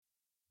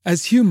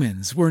As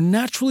humans, we're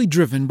naturally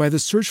driven by the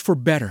search for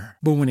better.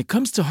 But when it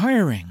comes to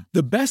hiring,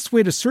 the best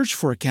way to search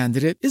for a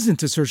candidate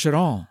isn't to search at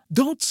all.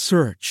 Don't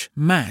search,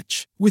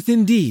 match with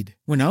Indeed.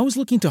 When I was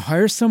looking to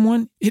hire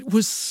someone, it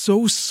was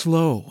so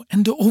slow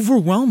and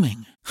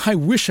overwhelming. I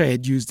wish I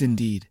had used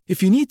Indeed.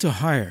 If you need to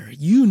hire,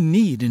 you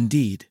need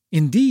Indeed.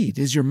 Indeed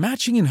is your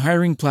matching and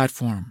hiring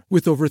platform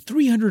with over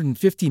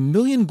 350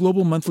 million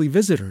global monthly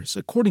visitors,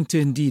 according to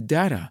Indeed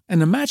data,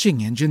 and a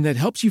matching engine that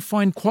helps you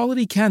find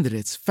quality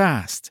candidates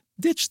fast.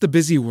 Ditch the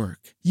busy work.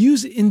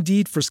 Use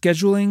Indeed for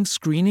scheduling,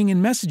 screening,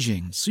 and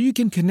messaging so you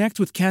can connect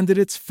with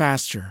candidates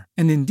faster.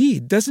 And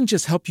Indeed doesn't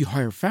just help you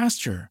hire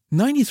faster.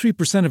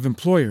 93% of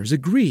employers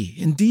agree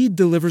Indeed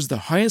delivers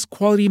the highest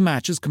quality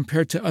matches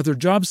compared to other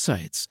job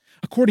sites,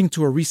 according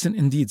to a recent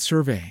Indeed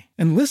survey.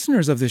 And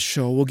listeners of this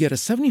show will get a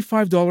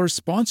 $75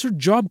 sponsored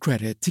job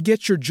credit to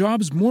get your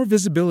jobs more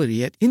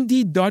visibility at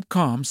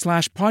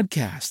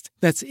Indeed.com/podcast.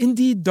 That's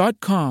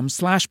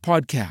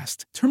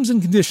Indeed.com/podcast. Terms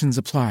and conditions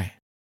apply.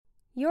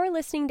 You're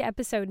listening to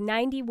episode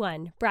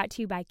 91, brought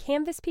to you by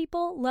Canvas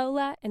People,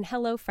 Lola, and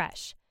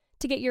HelloFresh.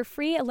 To get your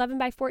free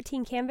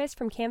 11x14 canvas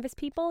from Canvas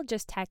People,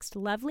 just text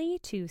LOVELY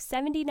to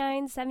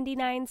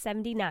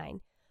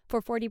 797979.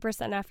 For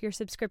 40% off your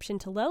subscription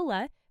to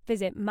Lola,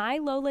 visit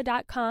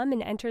mylola.com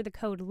and enter the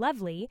code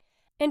LOVELY.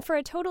 And for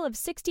a total of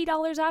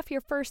 $60 off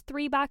your first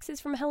 3 boxes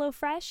from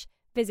HelloFresh,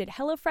 visit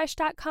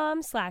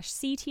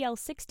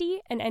hellofresh.com/CTL60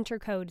 and enter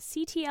code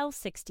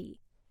CTL60.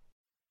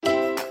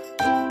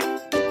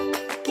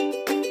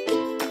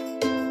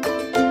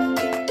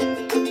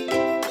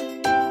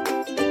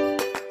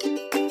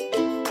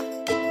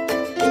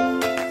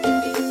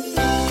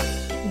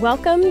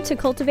 Welcome to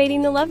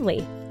Cultivating the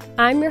Lovely.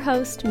 I'm your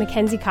host,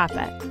 Mackenzie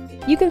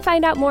Koppa. You can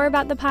find out more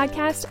about the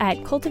podcast at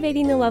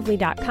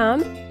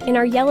cultivatingthelovely.com, in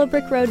our Yellow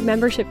Brick Road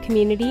membership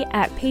community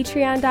at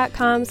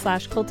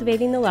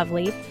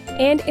patreon.com/cultivatingthelovely,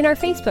 and in our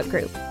Facebook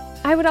group.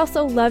 I would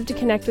also love to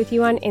connect with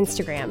you on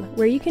Instagram,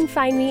 where you can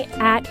find me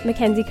at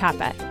Mackenzie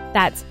Koppa.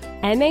 That's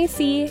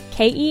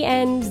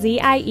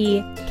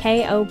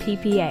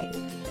MacKenziekoppa.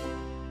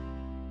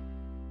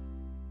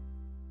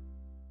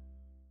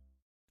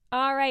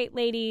 All right,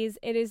 ladies,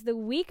 it is the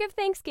week of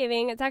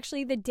Thanksgiving. It's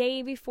actually the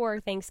day before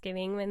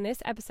Thanksgiving when this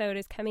episode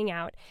is coming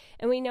out.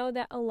 And we know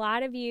that a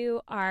lot of you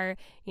are,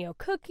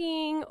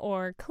 cooking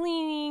or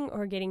cleaning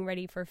or getting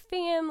ready for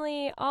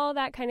family, all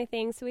that kind of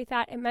thing. So we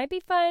thought it might be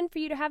fun for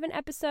you to have an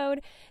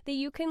episode that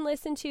you can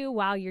listen to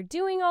while you're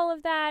doing all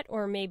of that,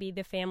 or maybe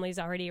the family's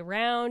already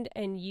around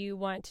and you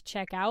want to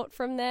check out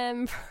from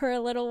them for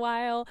a little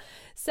while.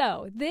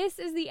 So this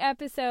is the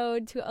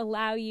episode to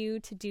allow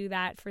you to do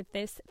that for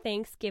this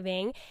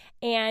Thanksgiving.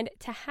 And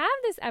to have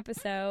this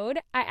episode,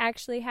 I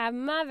actually have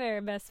my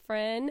very best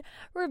friend,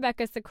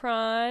 Rebecca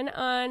Sacron,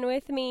 on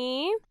with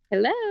me.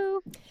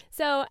 Hello.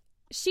 So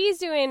she's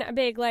doing a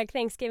big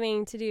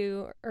Thanksgiving to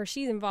do, or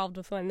she's involved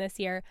with one this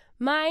year.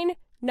 Mine,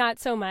 not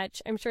so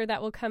much. I'm sure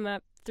that will come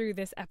up through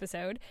this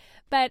episode.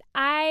 But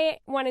I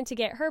wanted to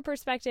get her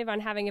perspective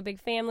on having a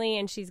big family,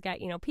 and she's got,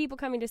 people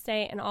coming to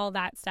stay and all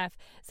that stuff.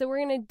 So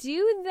we're going to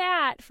do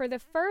that for the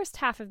first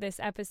half of this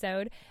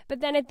episode. But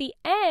then at the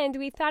end,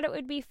 we thought it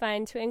would be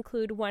fun to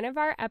include one of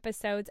our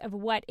episodes of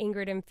What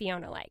Ingrid and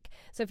Fiona Like.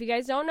 So if you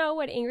guys don't know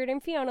what Ingrid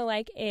and Fiona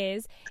Like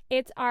is,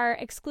 it's our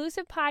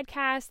exclusive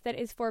podcast that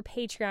is for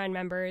Patreon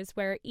members,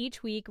 where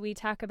each week we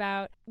talk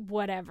about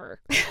whatever.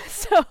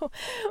 So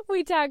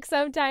we talk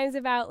sometimes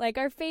about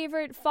our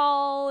favorite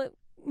fall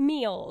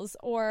meals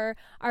or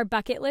our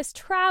bucket list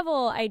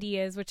travel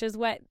ideas, which is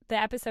what the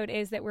episode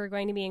is that we're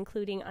going to be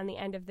including on the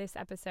end of this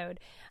episode.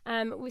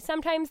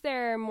 Sometimes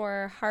they're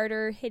more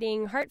harder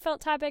hitting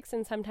heartfelt topics,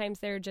 and sometimes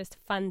they're just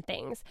fun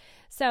things.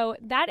 So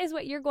that is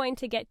what you're going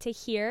to get to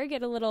hear,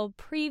 get a little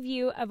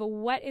preview of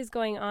what is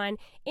going on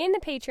in the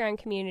Patreon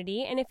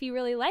community. And if you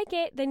really like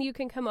it, then you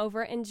can come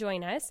over and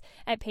join us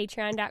at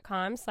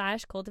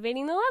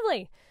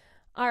patreon.com/cultivatingthelovely.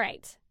 All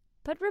right.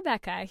 But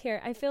Rebecca, here,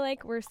 I feel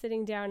like we're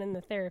sitting down in the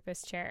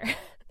therapist chair.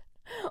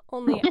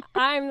 Only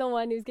I'm the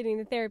one who's getting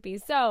the therapy.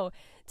 So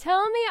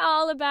tell me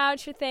all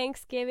about your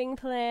Thanksgiving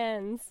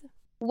plans.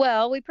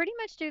 Well, we pretty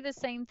much do the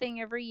same thing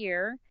every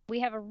year.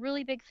 We have a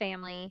really big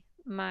family.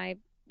 My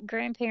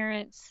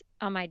grandparents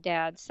on my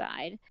dad's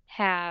side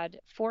had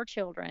 4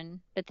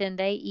 children, but then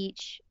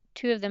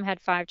two of them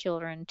had 5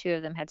 children, 2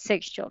 of them had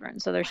 6 children.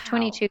 So there's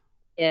 22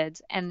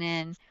 kids, and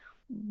then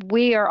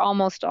we are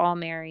almost all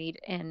married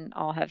and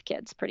all have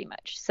kids pretty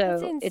much. So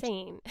that's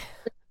insane.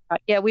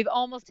 Yeah, we've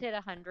almost hit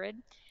 100.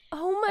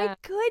 Oh my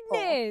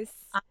goodness.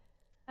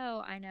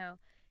 Oh, I know.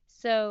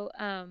 So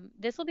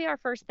this will be our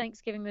first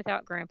Thanksgiving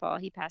without Grandpa.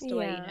 He passed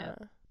away,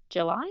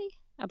 July?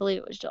 I believe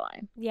it was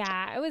July.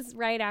 Yeah, it was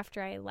right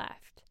after I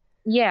left.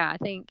 Yeah, I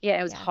think,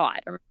 it was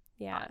hot.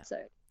 Yeah. Hot,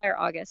 or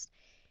August.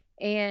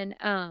 And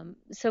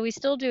so we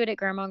still do it at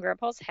Grandma and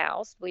Grandpa's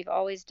house. We've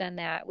always done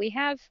that. We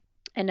have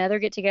another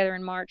get together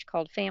in March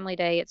called Family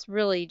Day. It's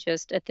really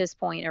just at this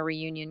point a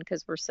reunion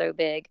because we're so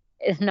big.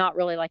 It's not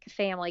really like a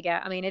family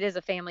it is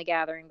a family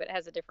gathering, but it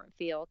has a different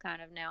feel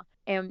kind of now.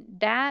 And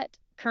that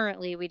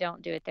currently we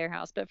don't do at their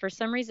house. But for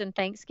some reason,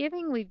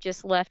 Thanksgiving, we've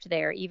just left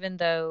there, even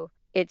though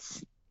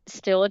it's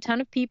still a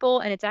ton of people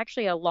and it's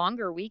actually a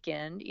longer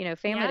weekend.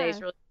 Family Day Yeah.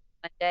 is really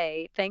one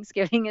day.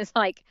 Thanksgiving is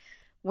like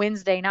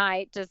Wednesday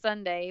night to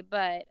Sunday,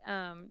 but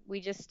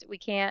we just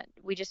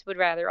would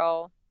rather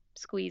all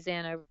squeeze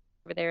in over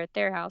there at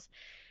their house.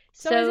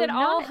 So is it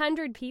not all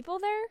 100 people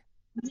there?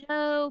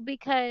 No,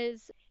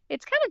 because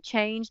it's kind of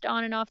changed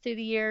on and off through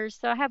the years.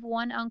 So I have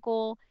one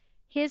uncle,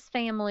 his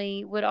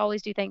family would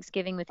always do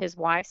Thanksgiving with his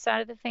wife's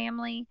side of the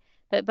family,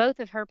 but both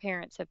of her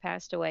parents have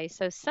passed away.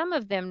 So some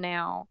of them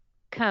now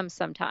come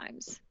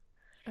sometimes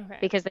Okay.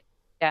 because they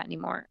don't do that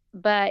anymore.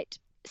 But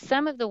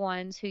some of the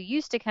ones who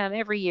used to come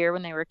every year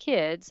when they were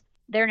kids,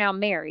 they're now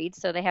married,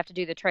 so they have to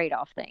do the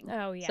trade-off thing.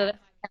 Oh, yeah. So they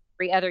come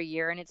every other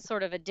year, and it's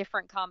sort of a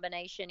different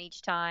combination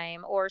each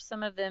time. Or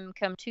some of them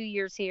come 2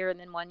 years here and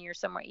then 1 year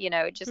somewhere.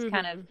 It just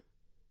kind of.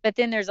 But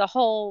then there's a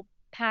whole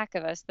pack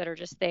of us that are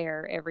just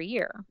there every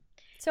year.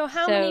 So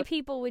how many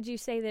people would you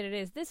say that it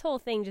is? This whole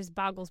thing just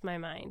boggles my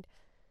mind.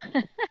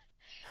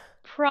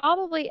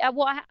 Probably.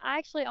 Well, I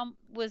actually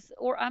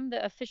I'm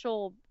the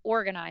official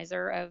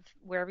organizer of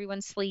where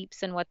everyone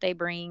sleeps and what they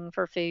bring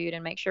for food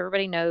and make sure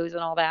everybody knows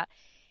and all that.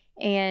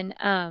 And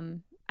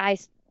I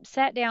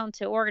sat down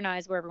to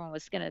organize where everyone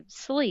was going to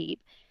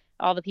sleep,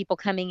 all the people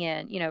coming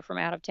in, from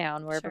out of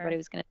town where everybody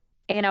was going to.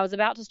 And I was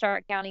about to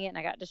start counting it and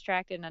I got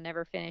distracted and I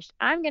never finished.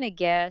 I'm going to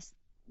guess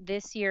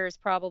this year is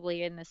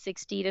probably in the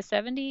 60 to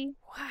 70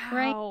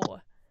 range.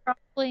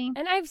 Probably.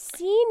 And I've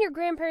seen your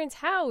grandparents'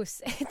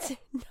 house. It's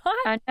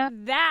not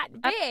that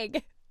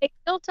big. It's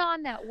built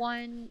on that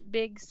one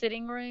big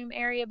sitting room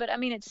area, but I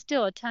mean, it's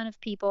still a ton of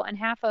people and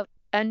half of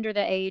under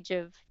the age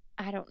of,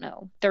 I don't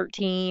know,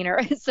 13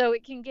 or so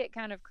it can get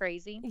kind of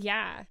crazy.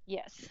 Yeah.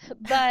 Yes.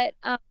 But,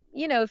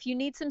 if you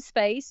need some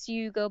space,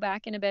 you go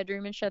back in a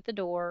bedroom and shut the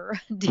door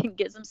and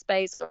get some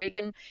space. Or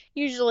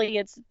usually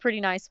it's pretty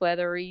nice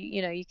weather.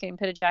 You can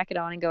put a jacket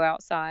on and go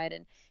outside,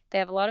 and they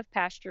have a lot of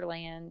pasture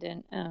land,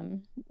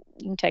 and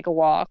you can take a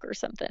walk or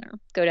something or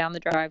go down the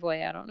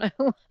driveway. I don't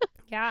know.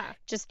 Yeah.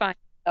 Just find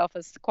yourself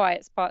a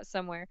quiet spot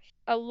somewhere.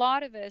 A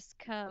lot of us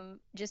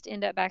just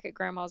end up back at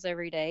grandma's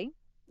every day,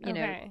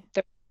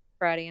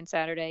 Friday and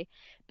Saturday,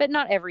 but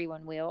not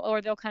everyone will,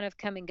 or they'll kind of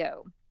come and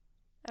go.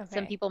 Okay.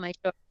 Some people may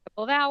show up a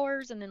couple of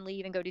hours and then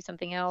leave and go do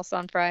something else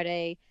on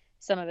Friday.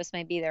 Some of us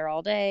may be there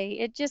all day.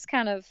 It just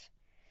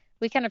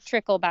we kind of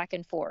trickle back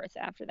and forth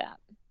after that.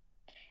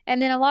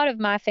 And then a lot of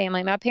my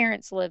family, my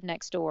parents live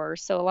next door,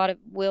 so a lot of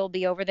we'll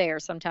be over there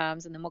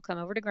sometimes, and then we'll come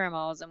over to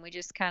grandma's, and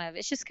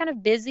it's just kind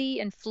of busy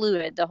and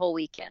fluid the whole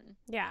weekend.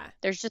 Yeah.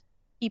 There's just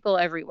people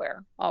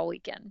everywhere all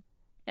weekend.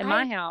 And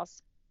my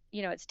house,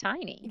 it's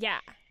tiny. Yeah.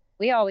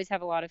 We always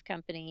have a lot of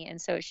company,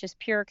 and so it's just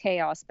pure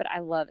chaos, but I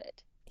love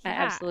it. Yeah. I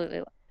absolutely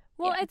love it.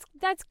 Well,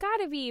 that's got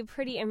to be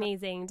pretty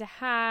amazing to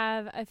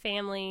have a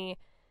family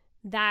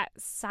that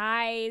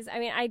size. I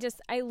mean,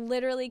 I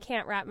literally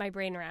can't wrap my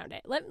brain around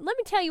it. Let me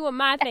tell you what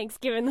my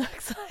Thanksgiving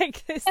looks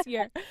like this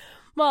year.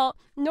 Well,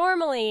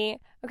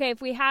 normally, okay,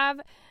 if we have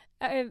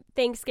a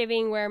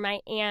Thanksgiving where my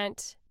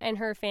aunt and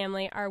her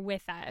family are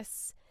with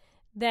us,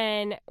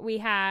 then we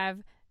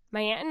have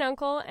my aunt and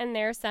uncle and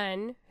their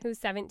son, who's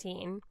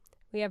 17.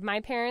 We have my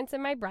parents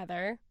and my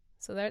brother,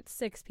 so that's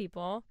 6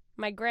 people.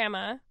 My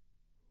grandma,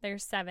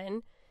 there's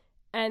 7.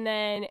 And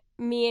then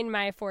me and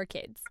my 4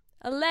 kids.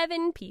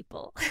 11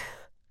 people.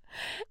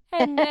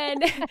 And then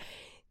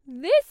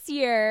this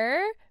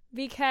year,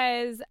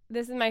 because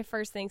this is my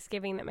first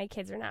Thanksgiving that my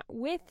kids are not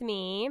with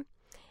me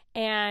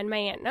and my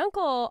aunt and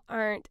uncle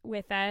aren't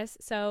with us,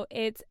 so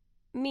it's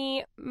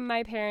me,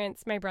 my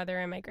parents, my brother,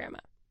 and my grandma.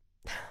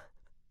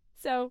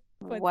 So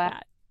what's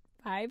that?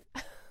 5?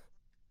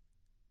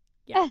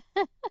 Yeah.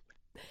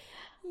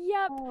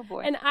 Yep. Oh,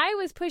 boy. And I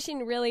was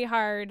pushing really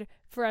hard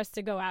for us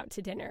to go out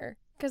to dinner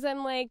because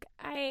I'm like,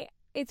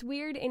 it's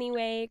weird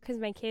anyway because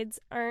my kids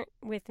aren't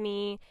with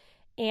me,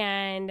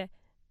 and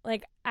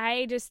like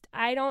I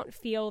don't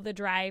feel the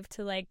drive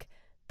to like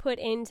put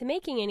into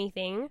making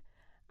anything.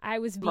 I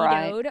was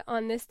vetoed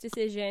on this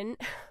decision.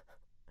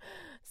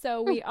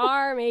 So we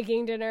are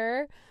making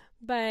dinner,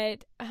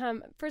 but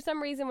for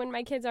some reason when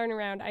my kids aren't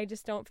around, I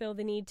just don't feel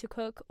the need to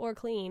cook or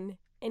clean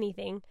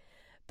anything.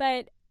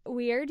 But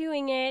we are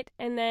doing it,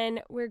 and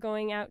then we're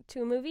going out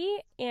to a movie,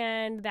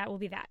 and that will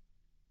be that.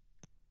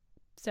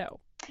 So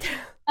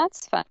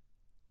that's fun.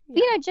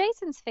 Yeah.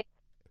 Jason's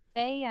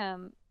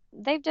family,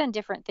 they've done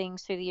different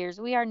things through the years.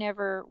 We are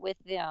never with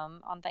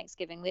them on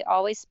Thanksgiving. We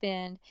always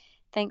spend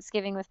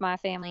Thanksgiving with my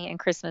family and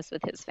Christmas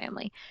with his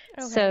family.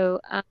 Okay. So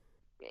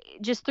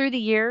just through the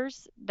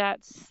years,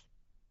 that's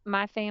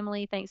my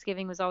family.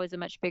 Thanksgiving was always a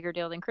much bigger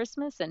deal than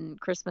Christmas, and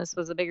Christmas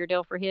was a bigger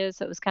deal for his.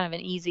 So it was kind of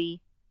an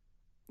easy,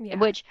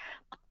 which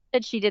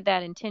said she did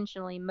that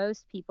intentionally.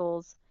 Most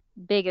people's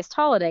biggest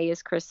holiday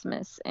is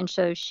Christmas. And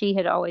so she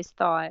had always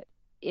thought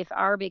if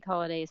our big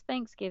holiday is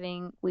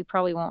Thanksgiving, we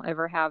probably won't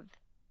ever have,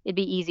 it'd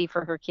be easy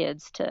for her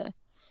kids to,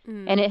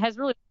 and it has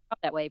really worked out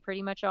that way.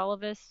 Pretty much all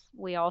of us,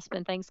 we all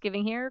spend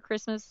Thanksgiving here,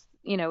 Christmas,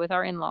 with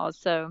our in-laws.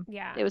 So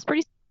it was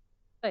pretty,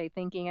 say,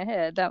 thinking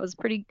ahead. That was a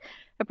pretty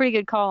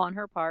good call on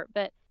her part.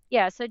 But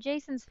yeah, so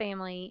Jason's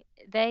family,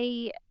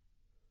 they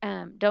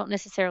don't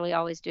necessarily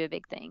always do a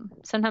big thing.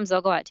 Sometimes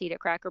they'll go out to eat at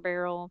Cracker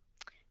Barrel.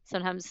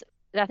 Sometimes,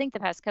 I think the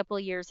past couple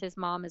of years, his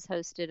mom has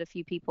hosted a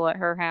few people at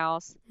her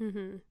house,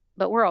 Mm-hmm.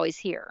 but we're always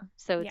here.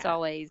 So it's Yeah.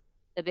 always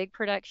a big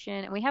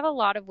production. And we have a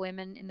lot of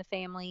women in the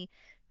family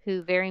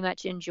who very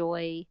much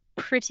enjoy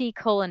pretty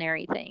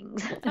culinary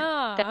things.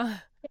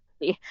 Ah.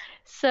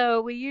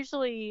 So we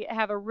usually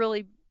have a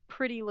really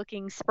pretty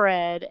looking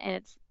spread, and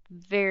it's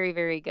very,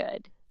 very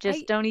good. Just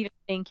I don't even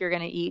think you're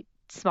going to eat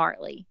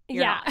smartly.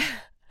 You're yeah. not.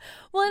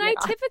 Well, and I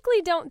Yeah.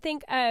 typically don't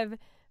think of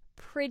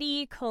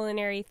pretty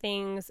culinary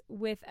things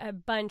with a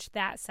bunch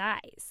that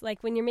size.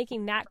 Like when you're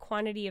making that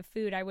quantity of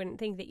food, I wouldn't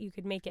think that you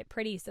could make it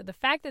pretty. So the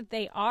fact that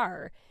they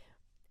are,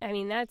 I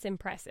mean, that's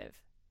impressive.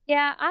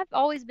 Yeah, I've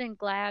always been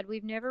glad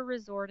we've never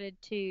resorted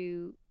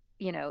to,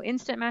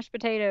 instant mashed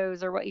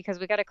potatoes or what, because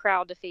we got a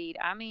crowd to feed.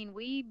 I mean,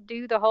 we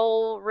do the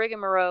whole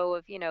rigmarole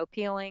of,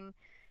 peeling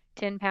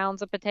 10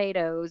 pounds of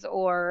potatoes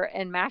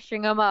and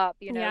mashing them up,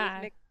 with Yeah.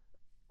 mix,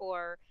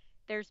 or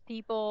there's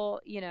people,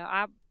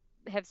 I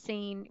have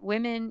seen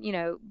women,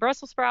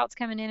 Brussels sprouts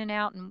coming in and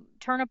out, and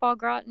turnip au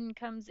gratin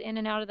comes in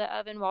and out of the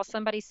oven while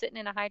somebody's sitting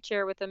in a high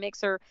chair with a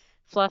mixer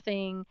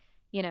fluffing,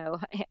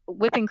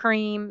 whipping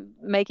cream,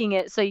 making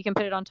it so you can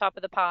put it on top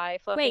of the pie,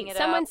 fluffing Wait, it up.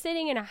 someone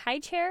sitting in a high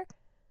chair?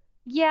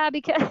 Yeah,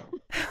 because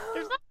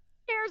there's not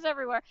chairs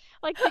everywhere.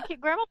 Like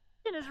grandma's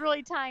kitchen is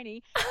really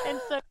tiny, and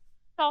so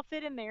all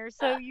fit in there.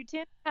 So you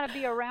tend to kind of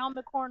be around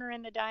the corner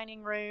in the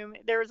dining room.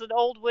 There's an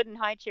old wooden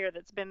high chair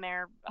that's been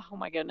there, oh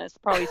my goodness,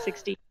 probably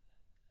 60.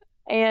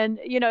 And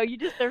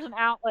there's an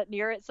outlet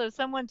near it, so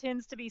someone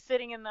tends to be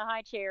sitting in the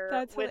high chair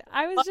That's with what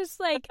I was just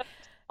like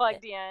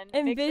plugged in,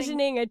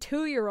 envisioning a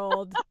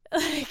 2-year-old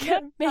like Yeah,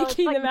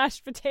 making like, the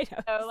mashed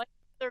potatoes. like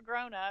they're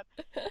grown up,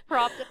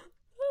 propped up,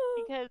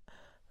 because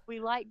we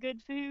like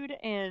good food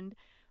and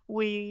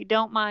we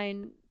don't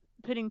mind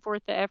putting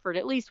forth the effort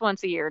at least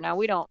once a year. Now,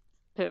 we don't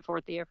put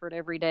forth the effort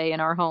every day in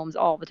our homes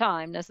all the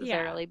time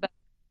necessarily, but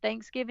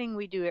Thanksgiving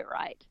we do it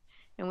right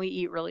and we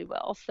eat really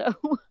well. So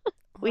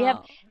we have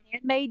Well,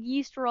 handmade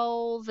yeast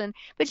rolls, but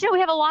we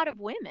have a lot of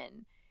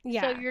women.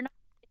 yeah. So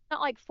it's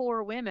not like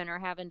 4 women are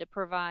having to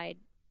provide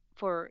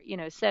for,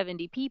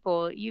 70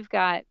 people. You've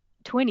got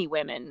 20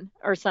 women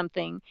or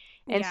something.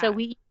 And so Yeah.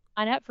 we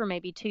sign up for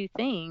maybe 2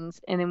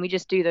 things, and then we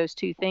just do those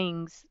 2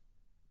 things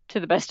to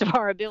the best of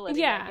our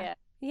ability, I Yeah. guess.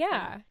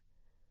 Yeah. And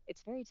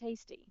it's very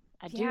tasty.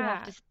 I do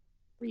have to say,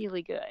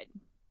 really good.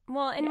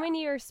 Well, and Yeah. when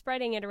you're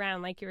spreading it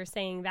around, like you were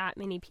saying, that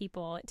many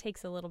people, it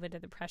takes a little bit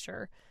of the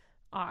pressure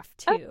off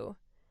too.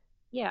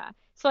 Yeah.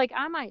 So like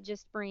I might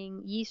just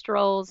bring yeast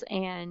rolls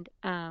and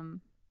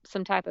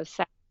some type of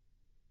salad,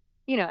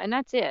 and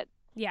that's it.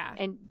 Yeah.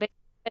 But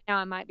now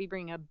I might be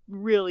bringing a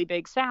really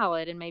big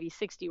salad and maybe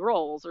 60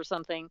 rolls or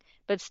something,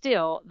 but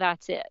still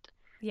that's it.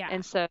 Yeah.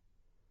 And so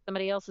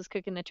somebody else is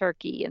cooking the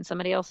turkey and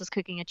somebody else is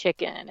cooking a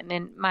chicken, and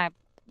then my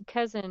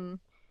cousin,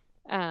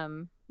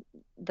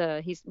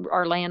 he's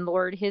our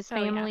landlord, his Oh,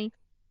 yeah. family,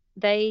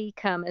 they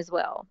come as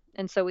well.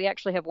 And so we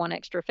actually have one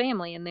extra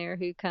family in there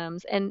who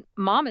comes. And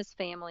Mama's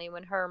family,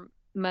 when her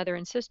mother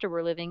and sister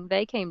were living,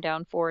 they came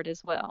down for it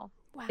as well,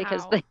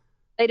 because Wow.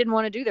 they didn't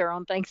want to do their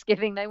own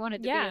Thanksgiving. They wanted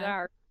to be at Yeah.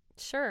 ours.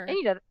 Sure.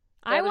 And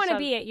I other want to side-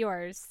 be at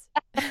yours.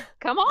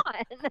 come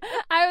on.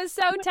 I was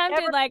so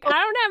tempted, Never- like, I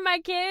don't have my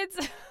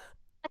kids.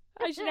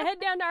 I should head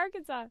down to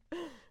Arkansas.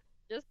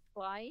 Just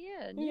fly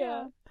in.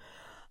 Yeah.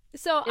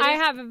 So It I is-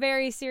 have a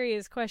very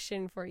serious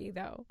question for you,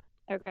 though.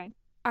 Okay.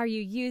 Are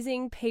you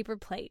using paper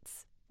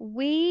plates?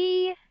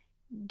 We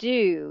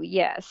do,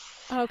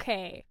 yes.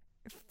 Okay.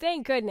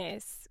 Thank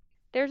goodness.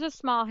 There's a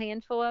small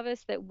handful of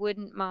us that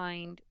wouldn't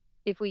mind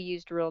if we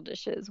used real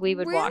dishes. We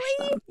would wash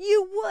Really? them.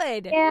 You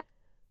would? Yeah.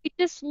 We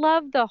just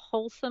love the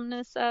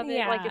wholesomeness of it.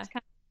 Like, Yeah. it's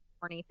kind of a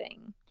corny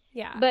thing.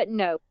 Yeah. But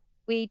no,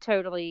 we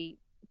totally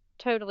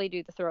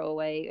do the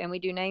throwaway, and we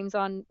do names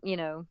on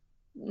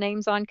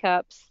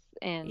cups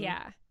and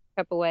Yeah.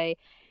 cup away,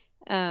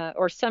 and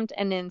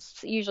then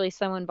usually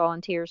someone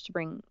volunteers to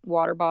bring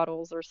water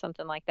bottles or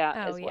something like that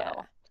Oh, as yeah.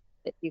 well,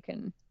 that you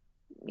can,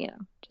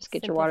 just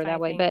get your water that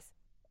way. Simplify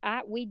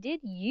But we did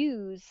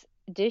use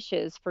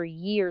dishes for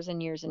years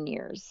and years and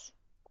years.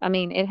 I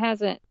mean, it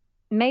hasn't,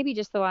 maybe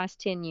just the last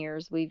 10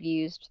 years we've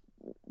used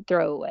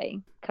throwaway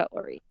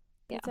cutlery.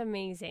 It's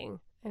amazing.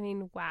 I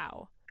mean,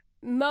 wow.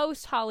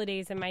 Most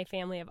holidays in my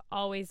family have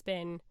always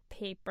been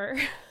paper,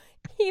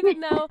 even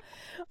though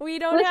we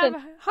don't Listen,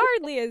 have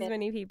hardly as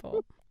many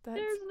people.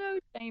 There's no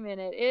shame in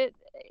it.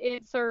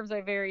 It serves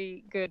a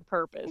very good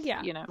purpose.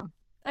 Yeah.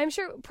 I'm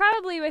sure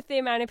probably with the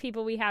amount of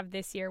people we have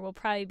this year, we'll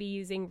probably be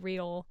using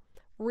real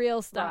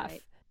stuff.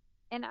 Right.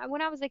 And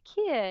when I was a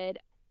kid,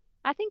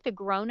 I think the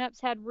grown-ups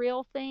had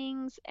real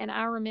things, and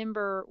I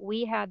remember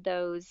we had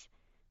those.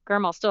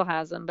 Grandma still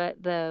has them,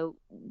 but the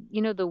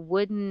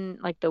wooden,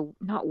 like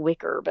not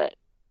wicker, but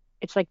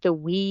it's like the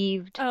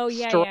weaved Oh,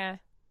 yeah, straw, yeah.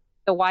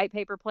 the white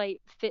paper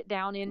plate fit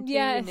down into,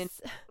 and then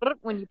Yes.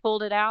 when you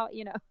pulled it out,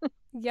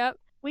 Yep.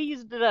 we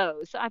used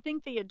those. I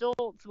think the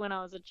adults, when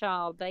I was a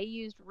child, they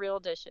used real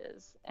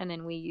dishes, and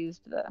then we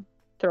used the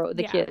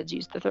Yeah. kids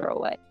used the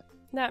throwaway.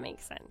 That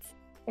makes sense.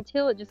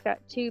 Until it just got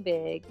too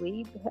big.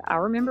 I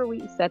remember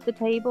we set the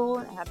table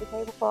and had the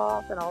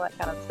tablecloth and all that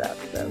kind of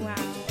stuff. So Wow.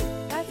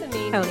 That's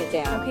amazing. tone it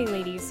down. Okay,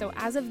 ladies, so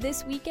as of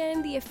this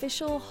weekend, the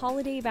official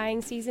holiday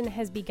buying season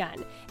has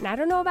begun. And I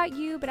don't know about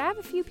you, but I have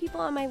a few people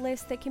on my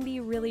list that can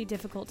be really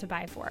difficult to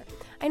buy for.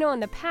 I know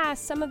in the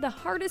past, some of the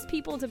hardest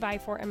people to buy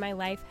for in my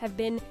life have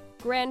been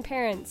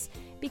grandparents,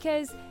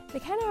 because they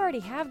kind of already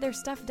have their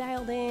stuff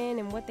dialed in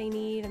and what they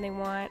need and they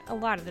want a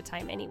lot of the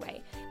time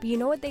anyway. But you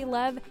know what they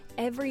love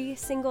every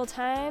single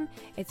time?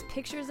 It's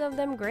pictures of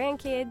them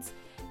grandkids.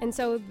 And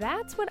so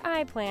that's what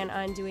I plan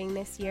on doing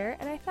this year,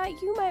 and I thought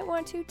you might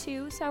want to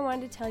too, so I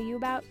wanted to tell you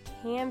about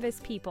Canvas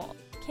People.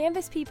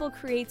 Canvas People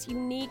creates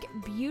unique,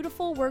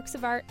 beautiful works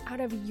of art out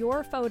of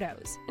your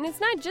photos. And it's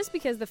not just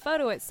because the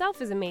photo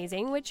itself is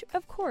amazing, which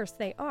of course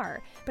they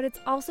are, but it's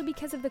also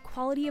because of the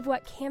quality of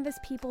what Canvas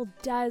People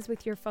does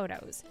with your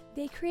photos.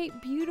 They create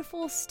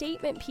beautiful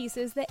statement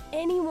pieces that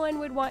anyone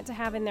would want to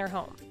have in their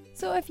home.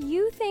 So if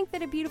you think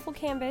that a beautiful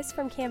canvas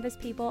from Canvas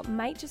People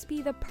might just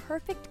be the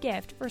perfect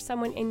gift for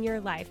someone in your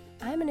life,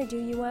 I'm going to do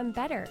you one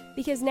better.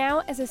 Because now,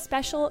 as a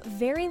special,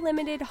 very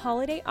limited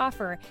holiday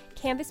offer,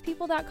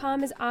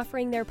 CanvasPeople.com is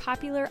offering their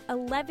popular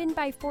 11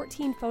 by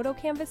 14 photo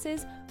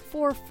canvases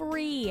for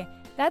free.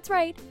 That's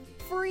right,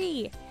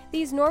 free.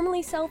 These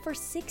normally sell for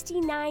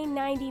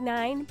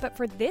 $69.99, but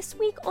for this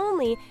week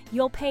only,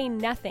 you'll pay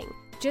nothing.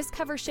 Just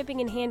cover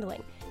shipping and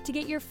handling. To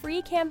get your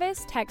free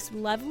canvas, text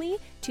LOVELY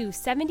to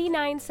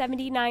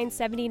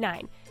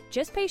 $79.79.79.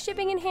 Just pay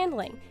shipping and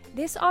handling.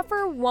 This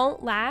offer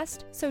won't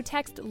last, so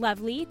text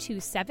LOVELY to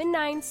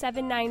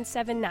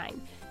 $79.79.79.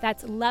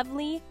 That's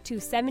LOVELY to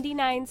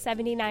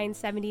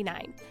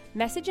 $79.79.79.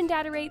 Message and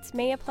data rates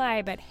may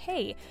apply, but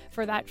hey,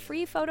 for that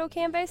free photo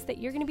canvas that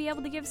you're going to be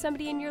able to give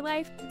somebody in your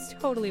life, it's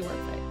totally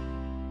worth it.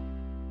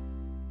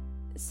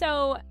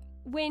 So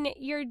when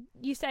you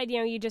said,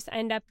 you just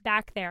end up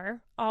back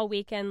there all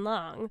weekend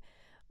long,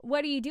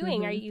 what are you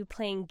doing? Mm-hmm. Are you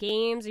playing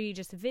games? Are you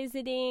just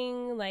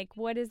visiting? Like,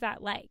 what is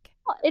that like?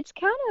 It's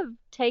kind of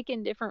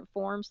taken different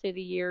forms through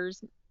the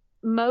years.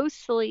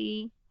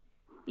 Mostly,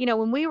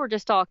 when we were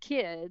just all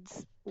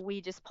kids, we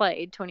just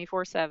played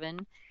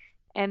 24/7.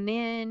 And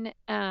then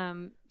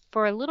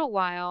for a little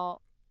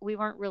while, we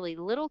weren't really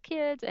little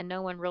kids and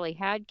no one really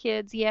had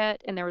kids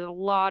yet. And there was a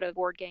lot of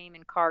board game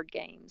and card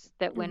games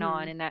that went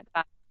on in that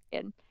time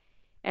period.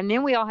 And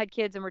then we all had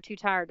kids and were too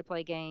tired to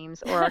play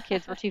games, or our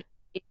kids were too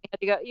had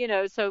to go,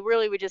 so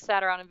really we just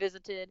sat around and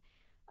visited.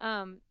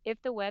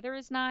 If the weather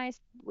is nice,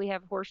 we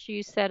have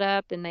horseshoes set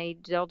up and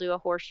they'll do a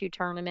horseshoe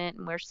tournament,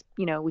 and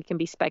we can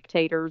be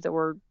spectators,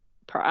 or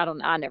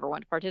I never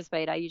want to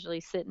participate. I usually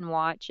sit and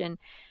watch, and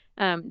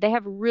they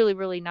have really,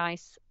 really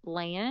nice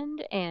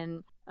land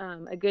and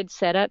a good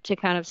setup to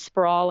kind of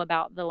sprawl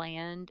about the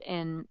land,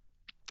 and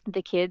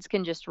the kids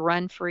can just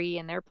run free,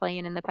 and they're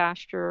playing in the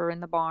pasture or in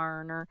the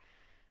barn or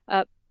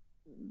up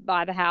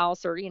by the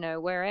house or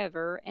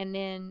wherever. And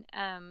then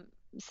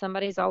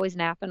somebody's always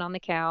napping on the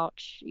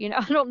couch.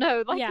 I don't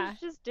know, Yeah.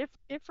 There's just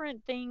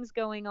different things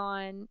going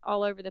on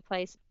all over the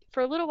place.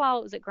 For a little while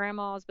it was at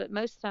grandma's, but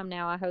most of the time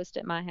now I host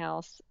at my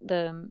house.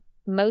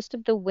 Most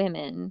of the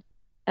women,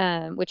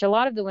 which a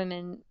lot of the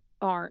women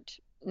aren't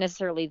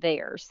necessarily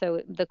there,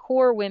 so the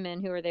core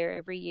women who are there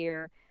every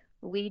year,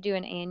 we do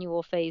an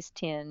annual Phase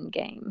 10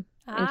 game.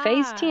 And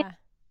Phase 10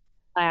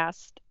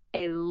 lasts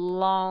a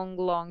long,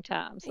 long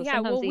time. So yeah,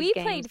 well, we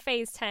games, played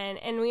Phase 10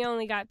 and we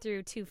only got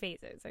through 2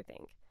 phases, I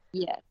think.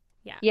 Yeah.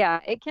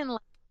 It can.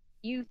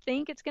 You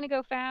think it's going to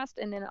go fast,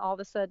 and then all of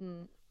a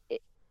sudden,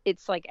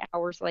 it's like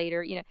hours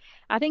later.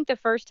 I think the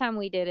first time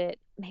we did it,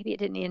 maybe it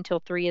didn't end until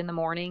 3 a.m.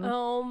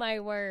 Oh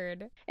my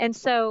word! And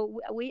so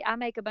I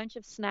make a bunch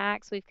of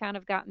snacks. We've kind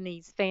of gotten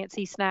these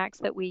fancy snacks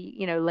that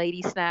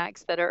lady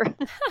snacks that are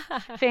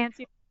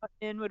fancy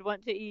men would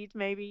want to eat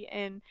maybe,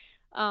 and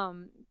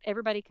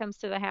everybody comes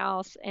to the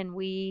house, and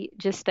we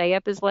just stay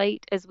up as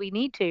late as we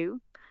need to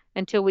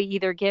until we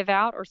either give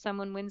out or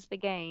someone wins the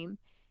game,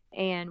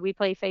 and we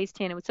play Phase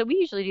 10. So we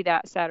usually do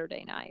that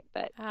Saturday night.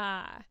 But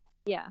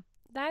yeah,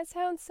 that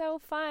sounds so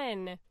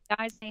fun.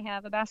 Guys may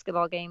have a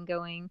basketball game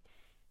going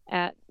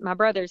at my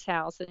brother's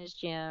house in his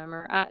gym,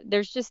 or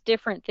there's just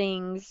different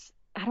things.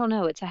 I don't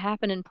know. It's a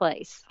happening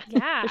place.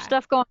 Yeah. There's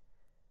stuff going on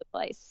in the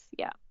place.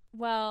 Yeah.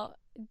 Well,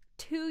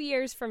 2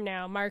 years from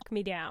now, mark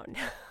me down.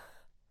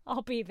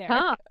 I'll be there.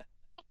 Huh.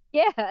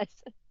 Yes.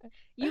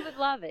 You would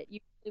love it. You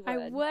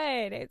really would.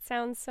 I would. It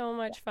sounds so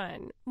much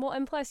fun. Well,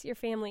 and plus your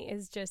family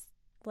is just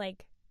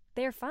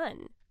they're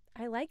fun.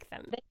 I like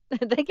them.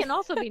 They can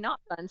also be not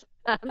fun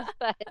sometimes.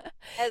 But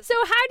so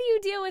how do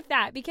you deal with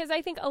that? Because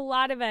I think a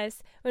lot of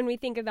us, when we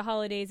think of the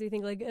holidays, we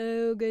think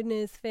oh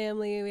goodness,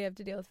 family, we have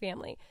to deal with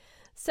family.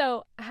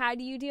 So how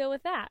do you deal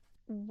with that?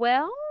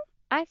 Well,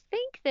 I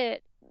think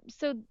that,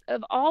 so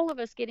of all of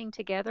us getting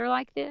together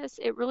like this,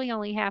 it really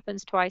only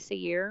happens twice a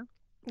year.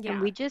 Yeah.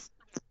 And we just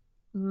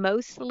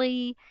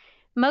mostly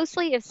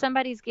if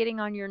somebody's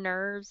getting on your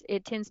nerves,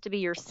 it tends to be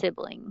your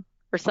sibling.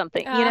 or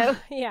something, you know?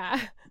 Yeah.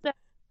 So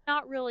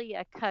not really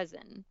a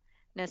cousin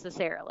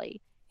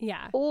necessarily.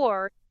 Yeah.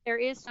 Or there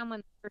is someone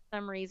that for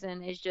some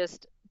reason is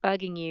just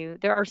bugging you.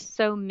 There are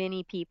so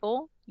many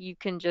people you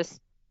can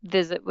just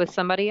visit with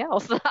somebody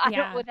else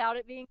Yeah. without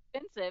it being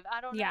expensive.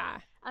 I don't know. Yeah.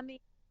 I mean,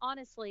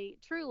 honestly,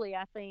 truly,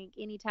 I think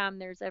anytime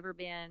there's ever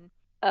been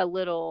a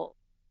little,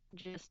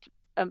 just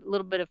a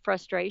little bit of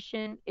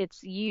frustration,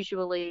 it's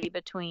usually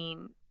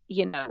between,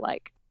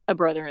 like a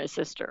brother and a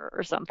sister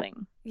or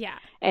something. Yeah.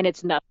 And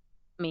it's nothing.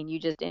 I mean, you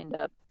just end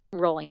up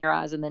rolling your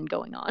eyes and then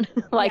going on.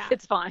 Like, Yeah.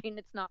 it's fine.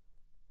 It's not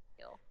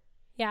a deal.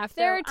 Yeah. If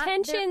there are So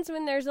tensions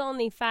when there's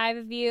only 5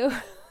 of you,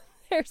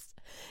 there's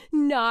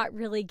not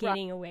really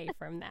getting away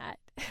from that.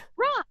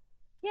 Right.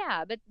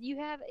 Yeah, but you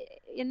have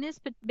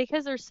but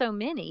because there's so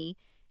many,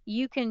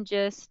 you can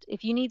just,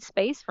 if you need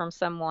space from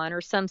someone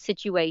or some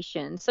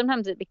situation,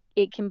 sometimes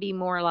it can be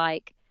more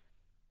like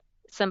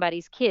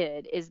somebody's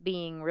kid is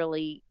being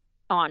really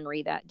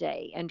ornery that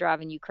day and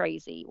driving you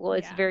crazy. Well,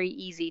 it's Yeah. very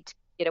easy to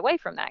get away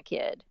from that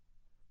kid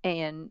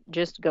and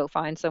just go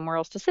find somewhere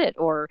else to sit,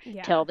 or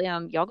Yeah. tell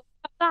them y'all go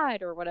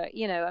outside or whatever,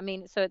 I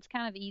mean, so it's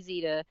kind of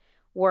easy to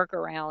work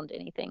around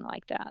anything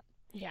like that.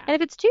 Yeah. And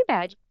if it's too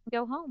bad, you can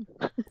go home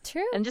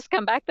True. and just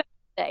come back the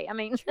next day. I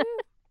mean, True.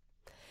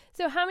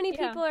 So how many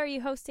Yeah. people are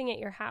you hosting at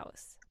your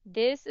house?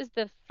 this is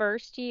the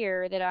first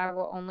year that I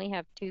will only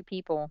have 2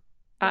 people.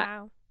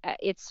 Wow.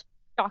 It's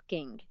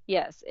shocking.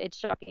 Yes, it's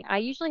shocking. I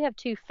usually have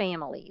 2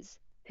 families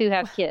who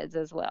have kids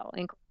as well.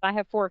 And I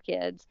have 4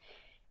 kids,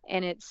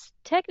 and it's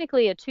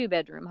technically a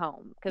 2-bedroom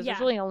home because Yeah.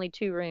 there's really only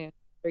 2 rooms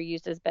that are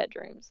used as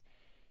bedrooms.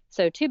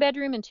 So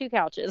 2-bedroom and 2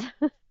 couches.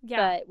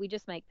 Yeah. But we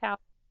just make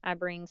pouches. I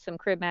bring some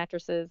crib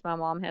mattresses. My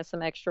mom has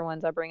some extra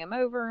ones. I bring them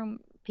over, and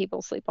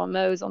people sleep on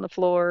those on the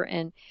floor.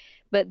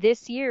 But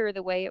this year,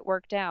 the way it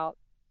worked out,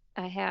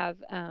 I have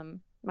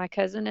my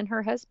cousin and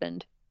her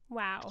husband.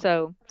 Wow.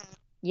 So,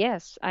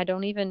 yes, I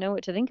don't even know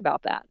what to think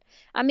about that.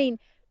 I mean,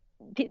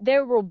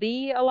 there will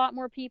be a lot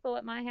more people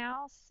at my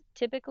house.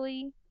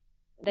 Typically,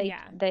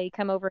 Yeah. they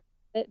come over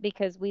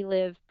because we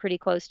live pretty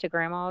close to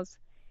grandma's,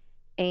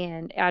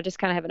 and I just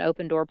kind of have an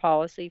open door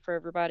policy for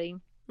everybody.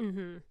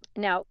 Mm-hmm.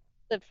 Now,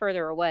 live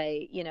further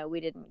away, we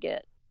didn't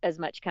get as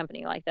much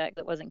company like that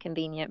 'cause it wasn't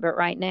convenient. But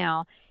right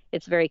now,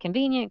 it's very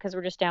convenient because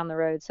we're just down the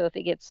road. So if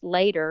it gets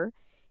later,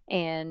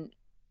 and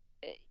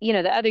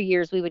the other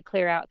years we would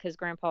clear out because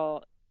Grandpa,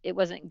 it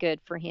wasn't good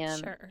for him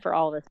Sure. for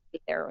all of us to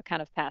be there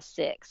kind of past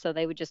 6. So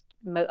they would just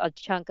a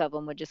chunk of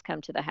them would just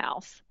come to the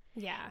house.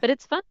 Yeah. But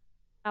it's fun.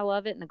 I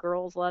love it, and the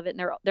girls love it,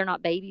 and they're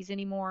not babies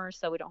anymore,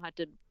 so we don't have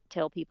to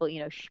tell people,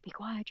 shh, be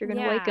quiet, you're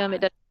going to wake them. Yeah.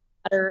 It doesn't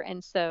matter.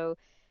 And so,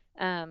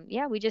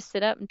 yeah, we just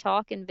sit up and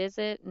talk and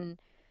visit, and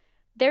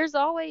there's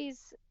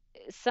always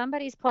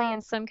somebody's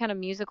playing some kind of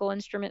musical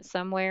instrument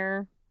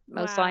somewhere,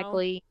 most Wow.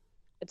 likely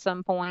at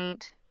some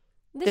point.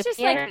 This just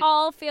Yeah. like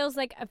all feels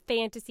like a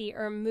fantasy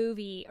or a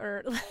movie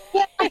or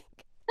Yeah. like,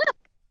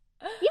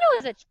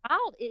 As a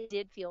child, it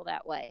did feel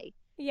that way.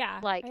 yeah,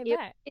 Like I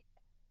bet.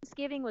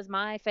 Thanksgiving was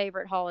my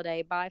favorite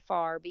holiday by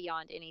far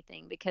beyond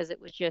anything because it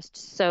was just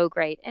so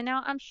great. And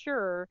now I'm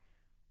sure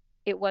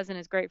it wasn't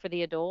as great for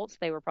the adults.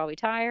 They were probably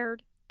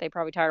tired. They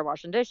probably tired of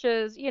washing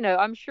dishes.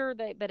 I'm sure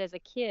but as a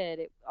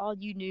kid, all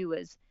you knew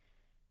was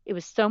it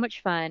was so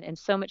much fun and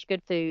so much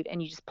good food,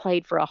 and you just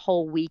played for a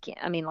whole weekend.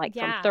 I mean, like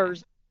Yeah. from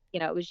Thursday,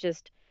 it was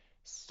just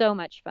so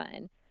much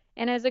fun.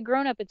 And as a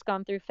grown up, it's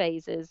gone through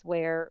phases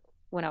where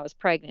when I was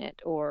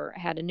pregnant or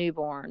had a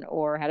newborn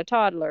or had a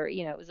toddler,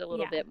 it was a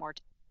little Yeah. bit more,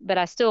 but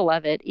I still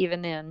love it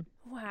even then.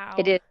 Wow.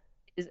 It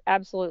is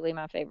absolutely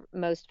my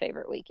most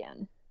favorite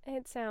weekend.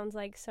 It sounds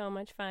like so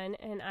much fun,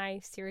 and I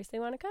seriously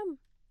want to come.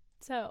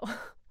 So,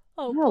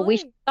 No, we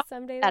should talk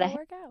someday about that'll it.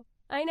 work out.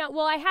 I know.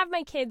 Well, I have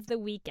my kids the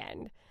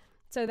weekend,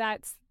 so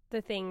that's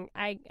the thing.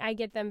 I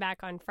get them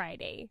back on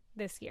Friday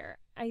this year.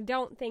 I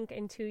don't think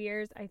in 2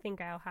 years. I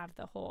think I'll have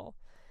the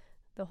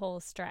whole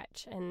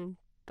stretch. And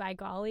by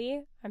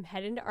golly, I'm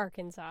heading to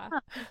Arkansas.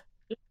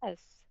 Yes.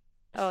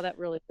 Oh, that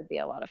really would be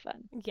a lot of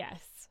fun.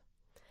 Yes.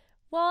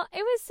 Well,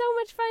 it was so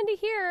much fun to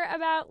hear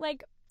about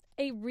like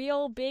a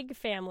real big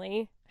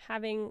family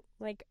having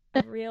like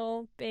a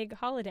real big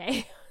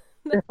holiday.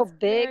 Real That's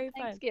very big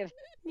fun. Thanksgiving.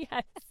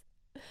 Yes.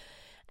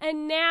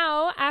 And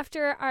now,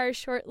 after our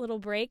short little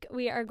break,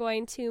 we are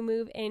going to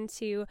move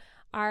into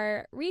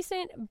our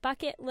recent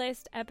bucket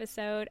list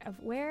episode of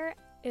where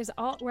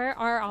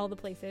are all the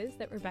places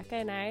that Rebecca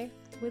and I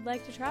would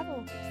like to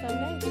travel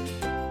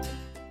someday.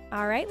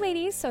 All right,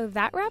 ladies, so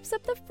that wraps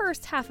up the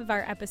first half of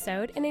our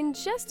episode, and in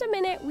just a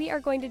minute, we are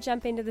going to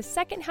jump into the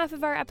second half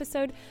of our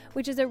episode,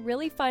 which is a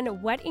really fun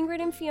What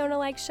Ingrid and Fiona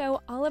Like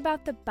show all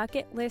about the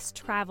bucket list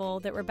travel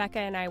that Rebecca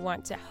and I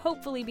want to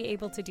hopefully be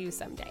able to do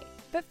someday.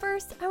 But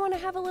first, I want to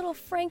have a little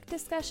frank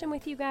discussion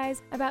with you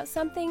guys about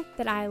something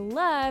that I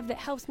love that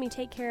helps me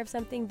take care of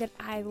something that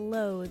I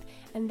loathe,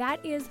 and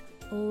that is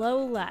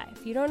Lola.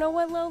 If you don't know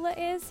what Lola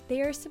is,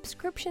 they are a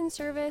subscription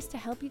service to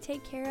help you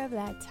take care of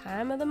that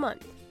time of the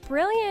month.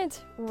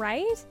 Brilliant,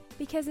 right?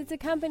 Because it's a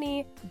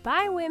company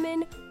by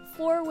women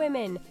for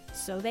women,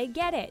 so they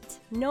get it.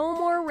 No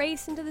more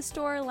race into the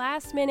store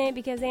last minute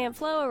because Aunt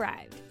Flo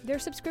arrived. Their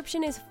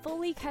subscription is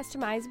fully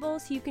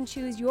customizable, so you can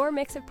choose your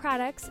mix of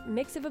products,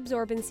 mix of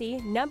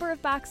absorbency, number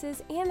of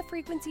boxes, and the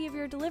frequency of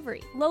your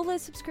delivery.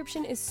 Lola's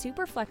subscription is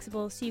super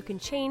flexible, so you can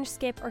change,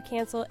 skip, or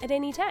cancel at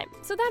any time.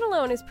 So that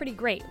alone is pretty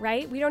great,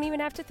 right? We don't even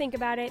have to think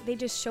about it. They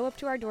just show up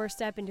to our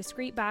doorstep in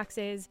discreet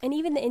boxes, and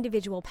even the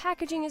individual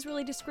packaging is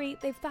really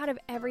discreet. They've thought of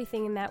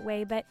everything in that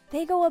way, but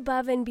they go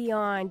above and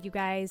beyond, you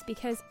guys,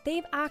 because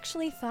they've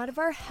actually thought of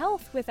our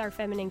health with our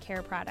feminine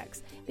care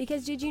products.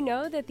 Because did you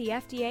know that the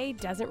FDA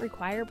doesn't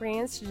require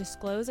brands to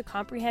disclose a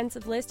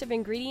comprehensive list of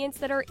ingredients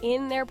that are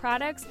in their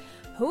products?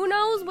 Who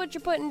knows what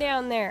you're putting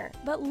down there?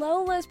 But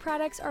Lola's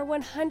products are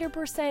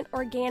 100%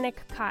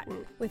 organic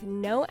cotton with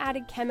no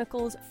added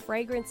chemicals,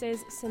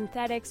 fragrances,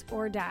 synthetics,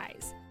 or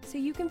dyes. So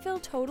you can feel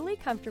totally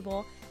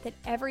comfortable that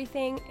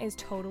everything is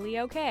totally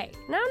okay.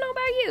 And I don't know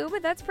about you,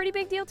 but that's a pretty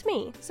big deal to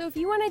me. So if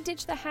you want to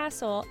ditch the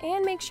hassle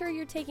and make sure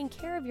you're taking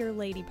care of your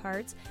lady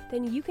parts,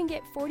 then you can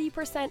get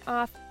 40%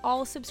 off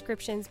all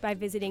subscriptions by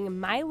visiting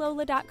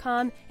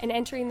mylola.com and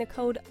entering the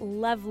code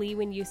LOVELY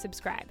when you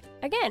subscribe.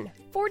 Again,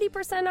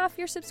 40% off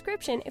your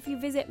subscription if you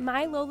visit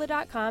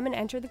mylola.com and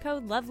enter the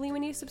code LOVELY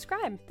when you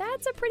subscribe.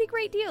 That's a pretty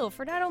great deal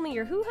for not only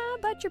your hoo-ha,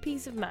 but your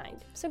peace of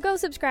mind. So go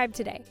subscribe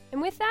today.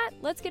 And with that,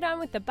 let's get on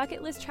with the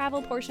bucket list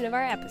travel portion of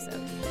our episode.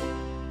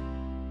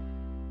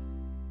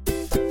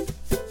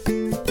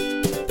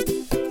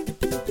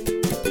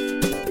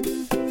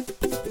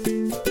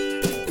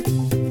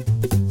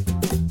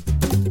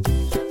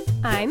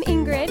 I'm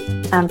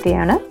Ingrid. I'm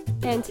Fiona.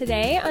 And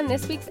today, on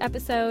this week's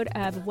episode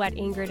of What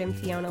Ingrid and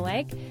Fiona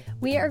Like,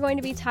 we are going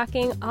to be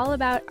talking all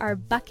about our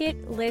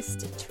bucket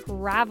list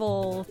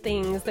travel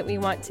things that we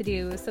want to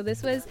do. So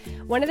this was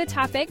one of the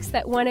topics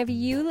that one of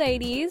you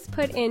ladies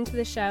put into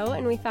the show,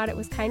 and we thought it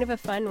was kind of a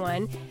fun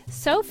one.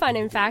 So fun,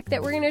 in fact,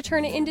 that we're going to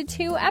turn it into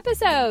 2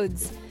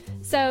 episodes.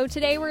 So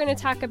today we're going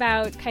to talk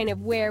about kind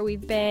of where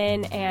we've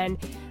been and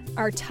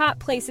our top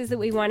places that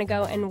we want to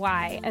go and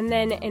why. And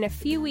then in a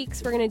few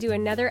weeks, we're going to do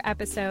another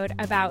episode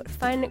about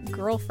fun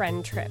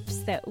girlfriend trips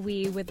that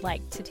we would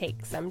like to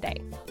take someday.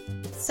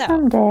 So,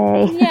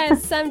 someday.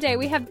 Yes, someday.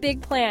 We have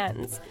big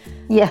plans.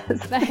 Yes.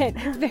 But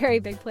very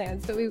big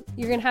plans. But you're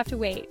going to have to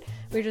wait.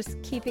 We're just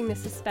keeping the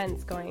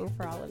suspense going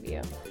for all of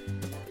you.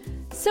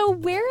 So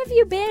where have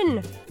you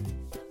been,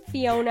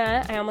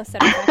 Fiona? I almost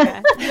said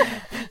Rebecca.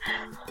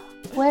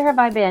 Where have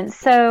I been?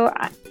 So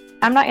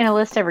I'm not going to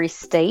list every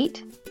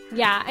state.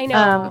 Yeah, I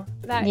know.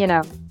 You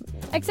know.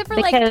 Except for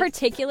like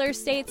particular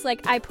states,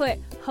 like I put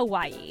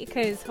Hawaii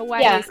because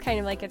Hawaii is kind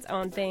of like its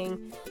own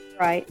thing.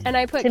 Right. And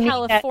I put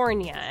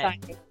California.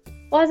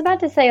 Well, I was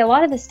about to say a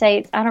lot of the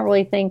states I don't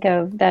really think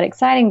of that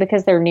exciting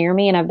because they're near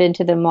me and I've been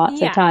to them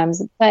lots of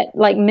times. But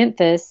like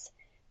Memphis,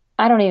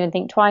 I don't even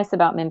think twice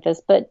about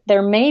Memphis. But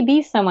there may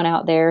be someone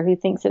out there who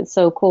thinks it's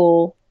so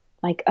cool.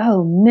 Like,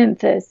 oh,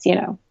 Memphis, you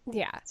know.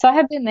 Yeah. So I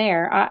have been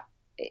there. I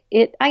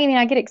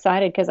get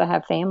excited because I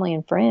have family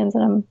and friends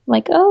and I'm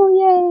like, oh,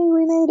 yay,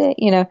 we made it,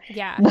 you know.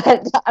 Yeah.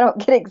 But I don't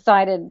get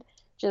excited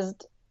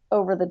just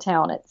over the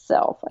town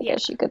itself, I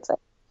guess you could say.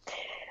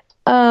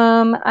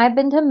 I've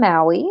been to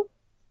Maui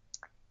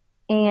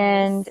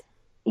and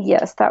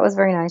yes, that was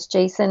very nice.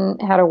 Jason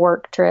had a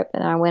work trip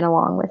and I went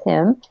along with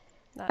him.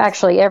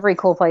 Actually, every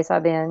cool place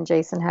I've been,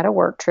 Jason had a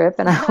work trip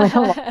and I went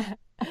along.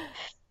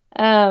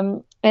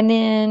 And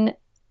then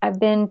I've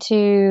been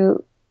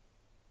to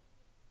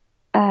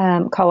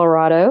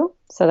Colorado,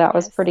 so that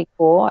was pretty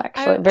cool.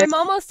 Actually, I'm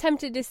almost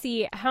tempted to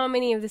see how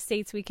many of the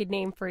states we could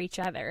name for each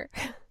other.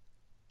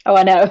 Oh,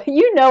 I know.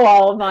 You know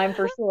all of mine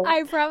for sure.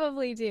 I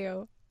probably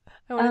do.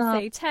 I want to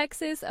say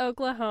Texas,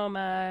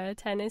 Oklahoma,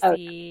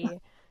 Tennessee,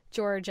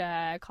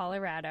 Georgia,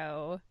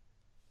 Colorado.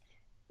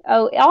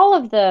 Oh, all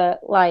of the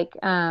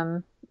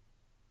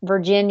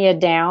Virginia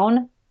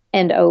down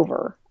and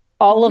over.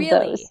 All of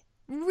those.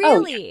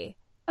 Really?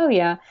 Oh,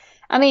 yeah.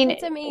 I mean,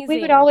 that's amazing. We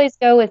would always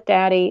go with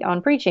Daddy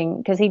on preaching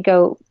because he'd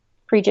go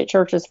preach at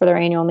churches for their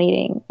annual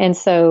meeting. And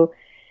so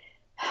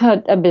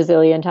a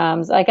bazillion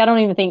times, like I don't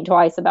even think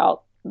twice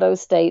about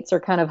those states or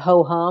kind of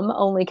ho-hum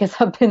only because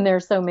I've been there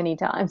so many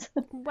times.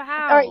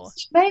 Wow. All right,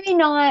 so maybe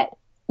not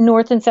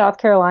North and South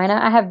Carolina.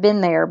 I have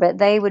been there, but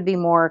they would be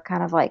more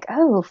kind of like,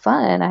 oh,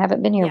 fun. I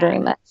haven't been here very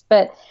much.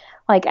 But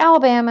like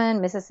Alabama and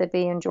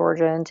Mississippi and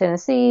Georgia and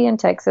Tennessee and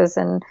Texas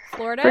and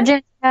Florida?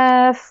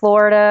 Virginia,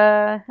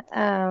 Florida,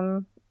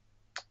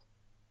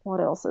 what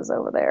else is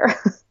over there?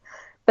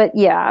 But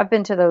yeah, I've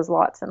been to those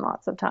lots and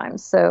lots of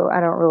times, so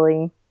I don't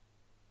really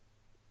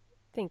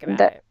think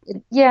about it.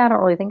 Yeah, I don't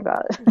really think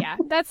about it. Yeah,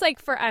 that's like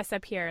for us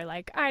up here,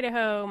 like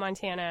Idaho,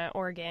 Montana,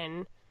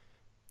 Oregon.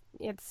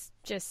 It's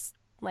just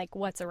like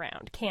what's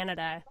around.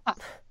 Canada.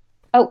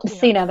 Oh,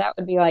 see, now that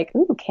would be like,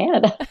 ooh,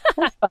 Canada.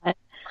 That's fun.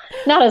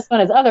 Not as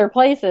fun as other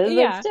places,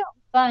 but still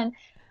fun.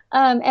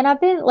 And I've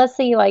been, let's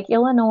see, like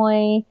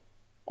Illinois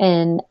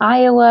and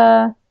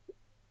Iowa.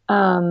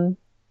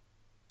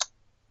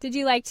 Did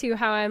you like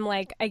how I'm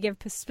like, I give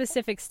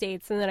specific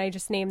states and then I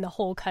just name the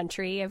whole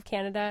country of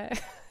Canada?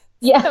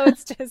 Yeah. So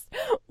it's just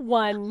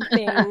one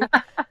thing.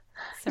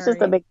 It's just a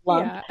Sorry. big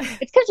lump. Yeah. It's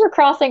because you're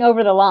crossing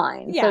over the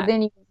line. So Yeah.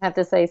 then you have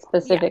to say Yeah.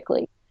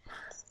 specifically.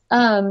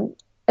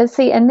 Let's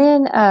see. And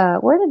then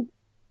where did,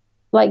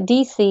 like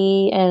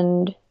DC,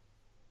 and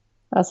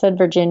I said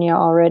Virginia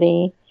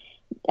already.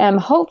 I'm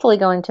hopefully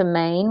going to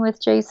Maine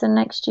with Jason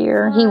next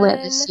year. He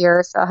went this Fun.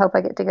 year, so I hope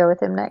I get to go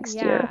with him next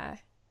year. Yeah.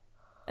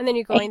 And then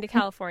you're going to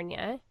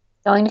California.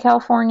 Going to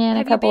California in a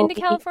Have you couple been of to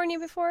weeks. California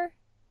before?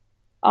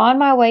 On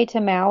my way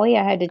to Maui,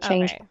 I had to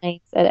change Okay.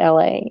 planes at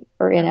LA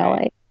or in Okay.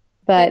 LA.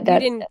 But You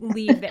that's didn't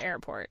leave the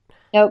airport.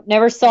 nope,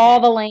 never saw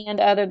Okay. the land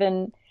other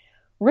than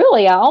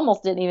really I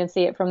almost didn't even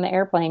see it from the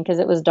airplane because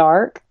it was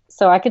dark.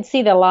 So I could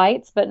see the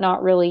lights, but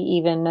not really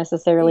even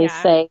necessarily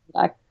Yeah. say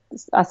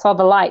I saw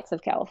the lights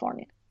of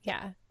California.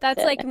 Yeah. That's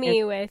Yeah. like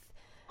me with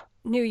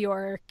New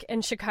York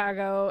and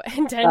Chicago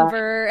and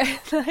Denver and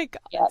like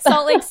Yeah.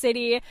 Salt Lake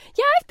City.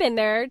 Yeah, I've been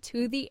there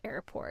to the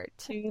airport.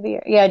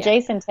 Yeah,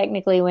 Jason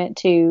technically went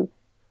to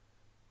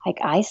like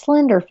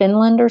Iceland or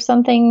Finland or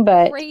something,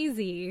 but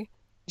Crazy.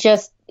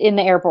 just in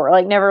the airport,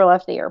 like never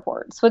left the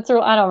airport.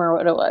 Switzerland, I don't remember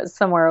what it was,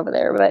 somewhere over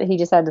there, but he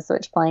just had to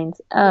switch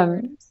planes.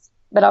 Weird.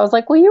 But I was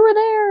like, well, you were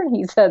there. And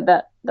he said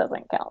that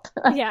doesn't count.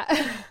 Yeah.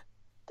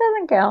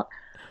 Doesn't count.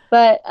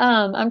 But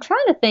I'm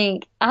trying to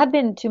think. I've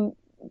been to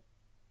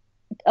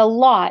a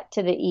lot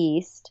to the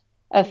east,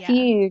 a Yeah.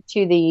 few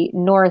to the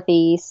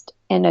northeast,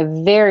 and a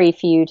very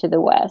few to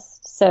the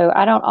west. So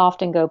I don't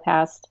often go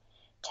past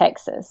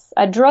Texas.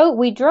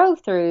 We drove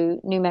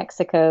through New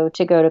Mexico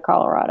to go to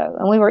Colorado,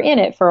 and we were in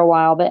it for a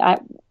while,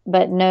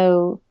 but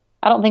no,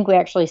 I don't think we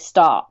actually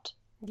stopped.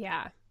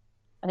 Yeah.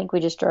 I think we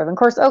just drove. And of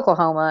course,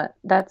 Oklahoma,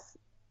 that's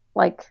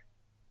like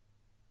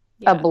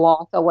Yeah. a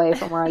block away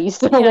from where I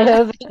used to Yeah.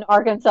 live in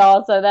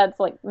Arkansas, so that's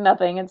like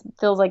nothing. It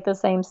feels like the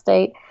same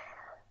state.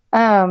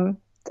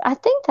 I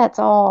think that's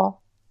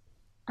all.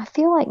 I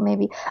feel like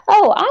maybe.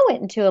 Oh, I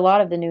went into a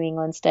lot of the New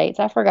England states.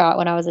 I forgot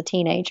when I was a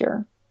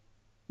teenager.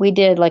 We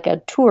did like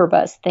a tour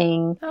bus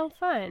thing, Oh,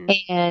 fun.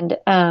 and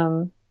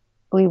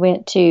we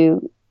went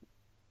to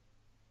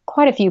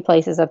quite a few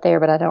places up there,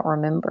 but I don't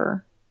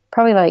remember.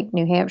 Probably like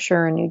New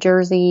Hampshire and New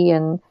Jersey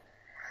and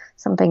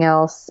something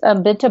else.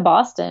 Been to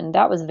Boston.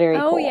 That was very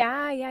Oh, cool.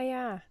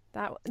 yeah.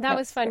 That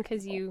was fun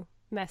because you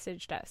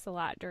messaged us a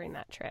lot during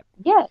that trip.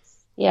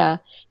 Yes. Yeah.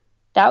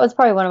 That was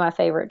probably one of my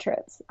favorite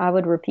trips. I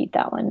would repeat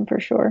that one for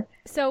sure.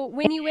 So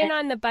when you went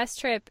on the bus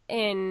trip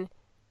in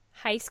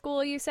high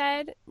school, you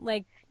said,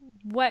 like,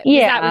 what was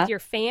Yeah. that with your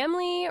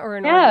family or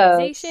an No.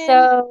 organization?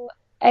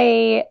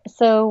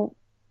 So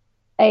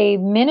a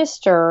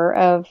minister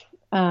of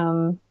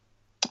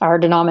our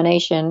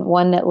denomination,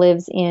 one that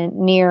lives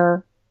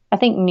near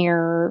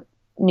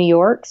New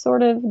York,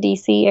 sort of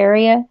DC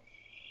area,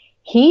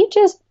 he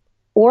just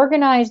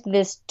organized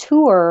this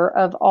tour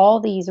of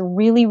all these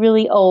really,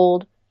 really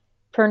old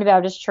Primitive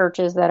Baptist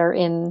churches that are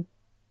in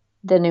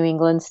the New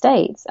England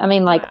states. I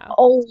mean, like Wow.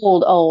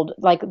 old,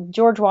 like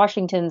George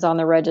Washington's on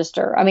the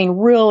register. I mean,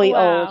 really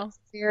Wow. old.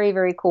 Very,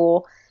 very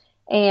cool.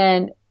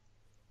 And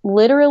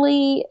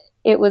literally,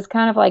 it was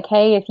kind of like,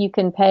 hey, if you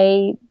can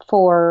pay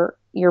for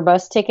your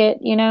bus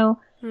ticket,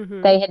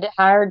 Mhm. they had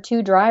hired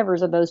 2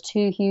 drivers of those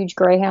 2 huge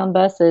Greyhound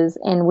buses,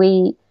 and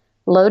we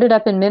loaded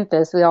up in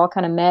Memphis. We all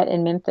kind of met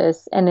in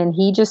Memphis, and then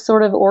he just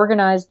sort of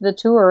organized the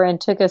tour and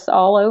took us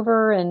all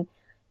over, and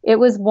it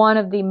was one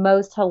of the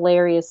most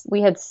hilarious.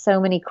 We had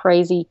so many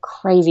crazy,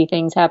 crazy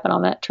things happen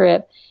on that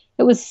trip.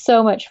 It was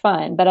so much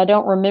fun, but I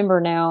don't remember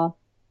now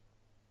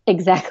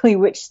exactly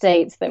which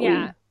states that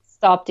Yeah. we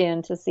stopped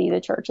in to see the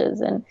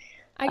churches. And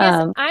I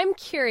guess I'm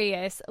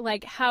curious,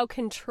 like, how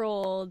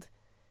controlled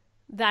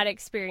that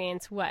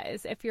experience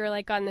was. If you're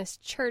like on this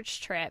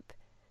church trip.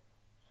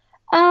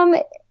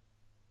 I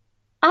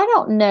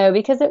don't know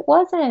because it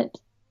wasn't.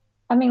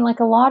 I mean, like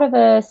a lot of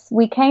us,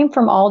 we came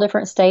from all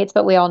different states,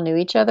 but we all knew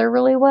each other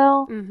really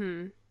well.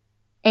 Mm-hmm.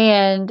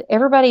 And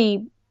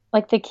everybody,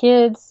 like the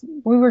kids,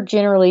 we were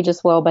generally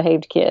just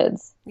well-behaved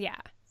kids. Yeah.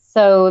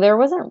 So there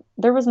was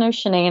no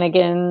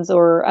shenanigans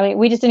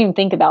we just didn't even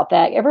think about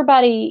that.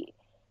 Everybody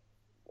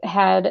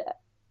had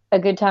a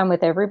good time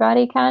with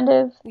everybody, kind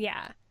of.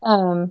 Yeah.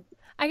 Um,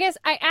 I guess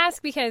I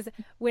ask because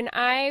when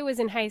I was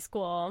in high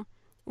school,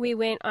 we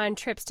went on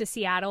trips to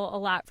Seattle a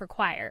lot for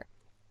choir.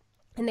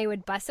 And they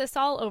would bus us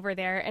all over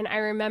there. And I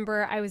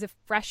remember I was a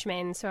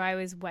freshman, so I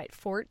was,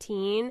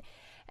 14?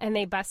 And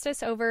they bussed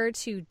us over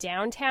to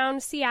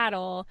downtown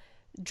Seattle,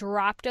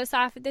 dropped us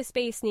off at the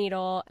Space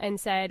Needle, and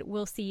said,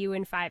 we'll see you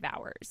in 5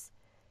 hours.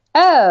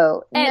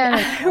 oh, And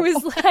no, I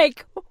was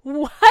like,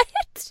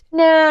 what?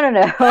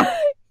 no.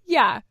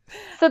 Yeah.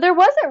 So there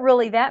wasn't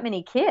really that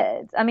many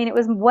kids. I mean, it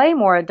was way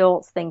more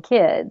adults than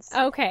kids.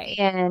 Okay.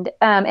 And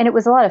it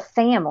was a lot of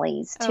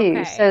families too.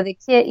 Okay. So the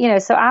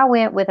kid, so I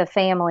went with a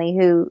family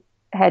who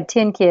had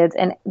 10 kids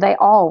and they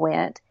all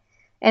went.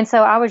 And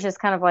so I was just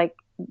kind of like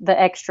the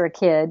extra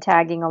kid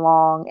tagging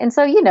along. And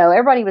so,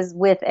 everybody was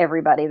with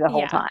everybody the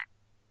whole Yeah. time.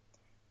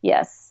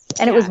 Yes.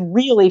 And it was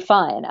really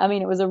fun. I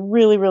mean, it was a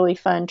really, really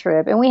fun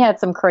trip. And we had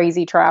some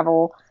crazy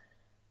travel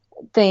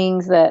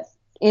things that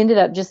ended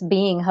up just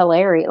being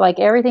hilarious. Like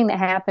everything that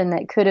happened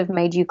that could have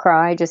made you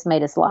cry just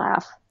made us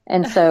laugh.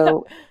 And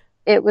so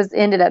it was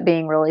ended up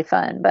being really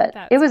fun, but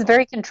That's it was cool.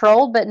 very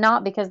controlled, but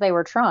not because they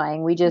were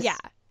trying. We just, Yeah.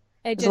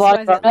 It there's just a lot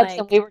of wasn't grown-ups like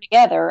and we were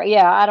together.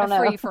 Yeah, I don't know.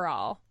 free for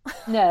all.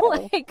 No.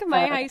 Like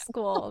my No. high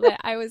school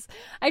that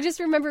I just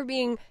remember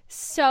being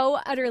so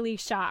utterly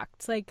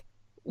shocked. Like,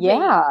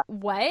 Yeah.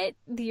 wait,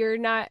 what? You're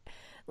not,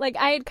 like,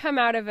 I had come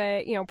out of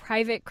a,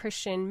 private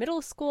Christian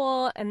middle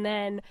school and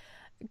then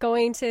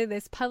going to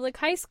this public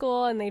high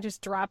school, and they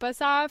just drop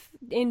us off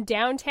in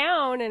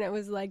downtown, and it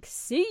was like,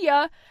 see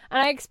ya.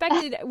 And I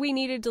expected we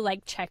needed to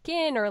like check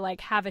in or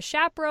like have a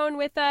chaperone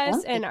with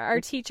us, and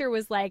our teacher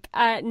was like,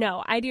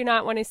 no, I do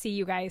not want to see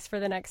you guys for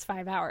the next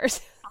 5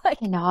 hours. Like,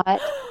 Cannot.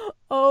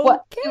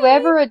 okay.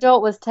 Whoever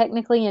adult was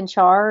technically in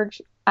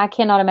charge, I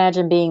cannot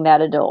imagine being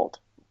that adult.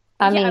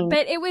 I mean,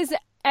 but it was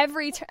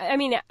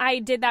I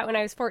did that when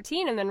I was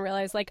 14 and then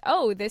realized like,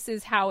 oh, this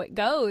is how it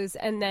goes.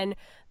 And then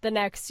the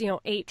next,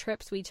 8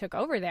 trips we took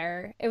over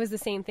there, it was the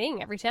same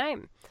thing every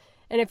time.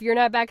 And if you're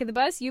not back at the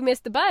bus, you miss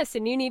the bus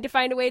and you need to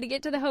find a way to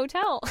get to the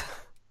hotel.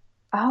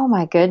 oh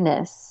my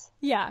goodness.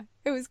 Yeah,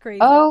 it was crazy.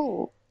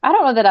 Oh, I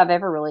don't know that I've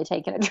ever really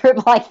taken a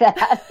trip like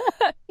that.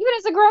 Even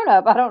as a grown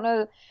up, I don't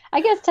know.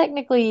 I guess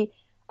technically,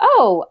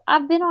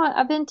 I've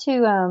been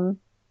to, on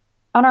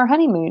our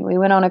honeymoon, we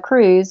went on a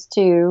cruise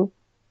to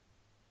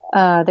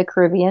the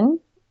Caribbean.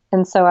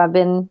 And so I've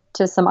been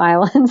to some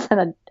islands,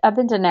 and I've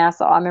been to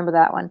Nassau. I remember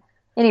that one.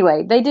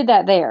 Anyway, they did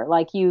that there.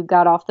 Like you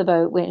got off the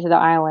boat, went to the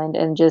island,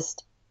 and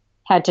just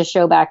had to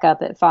show back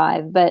up at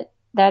 5. But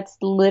that's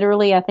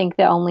literally, I think,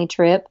 the only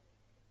trip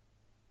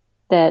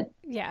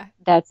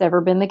that's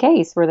ever been the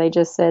case where they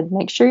just said,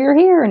 make sure you're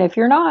here. And if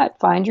you're not,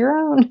 find your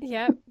own.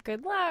 Yep.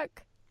 Good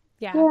luck.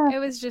 Yeah. It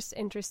was just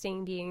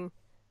interesting being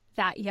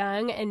that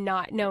young and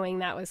not knowing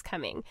that was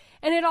coming.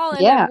 And it all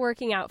ended up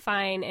working out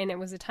fine, and it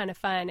was a ton of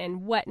fun,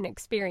 and what an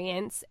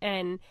experience.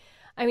 And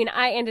I mean,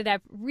 I ended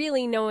up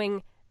really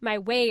knowing my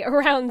way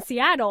around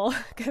Seattle,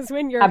 because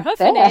when you're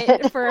hoofing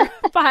it for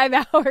 5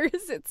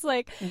 hours, it's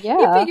like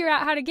you figure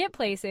out how to get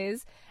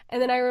places.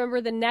 And then I remember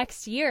the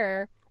next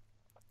year,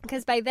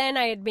 because by then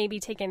I had maybe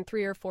taken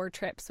 3 or 4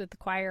 trips with the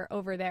choir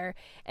over there.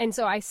 And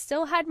so I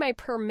still had my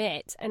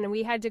permit, and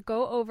we had to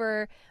go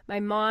over, my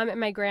mom and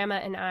my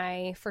grandma and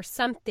I, for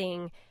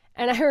something.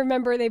 And I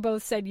remember they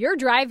both said, you're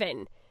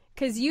driving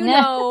because you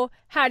know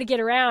how to get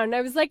around. And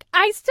I was like,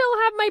 I still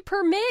have my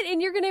permit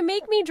and you're going to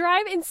make me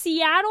drive in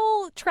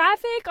Seattle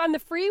traffic on the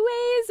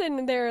freeways?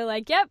 And they're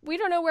like, yep, we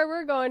don't know where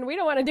we're going. We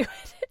don't want to do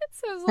it.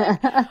 So I was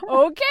like,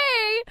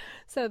 okay.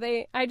 So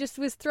I just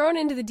was thrown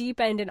into the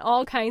deep end in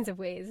all kinds of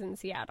ways in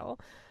Seattle.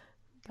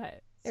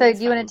 But so do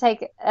you want to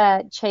take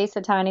chase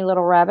a tiny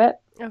little rabbit?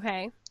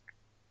 Okay.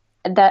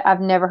 That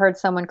I've never heard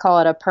someone call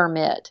it a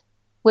permit,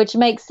 which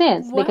makes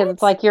sense because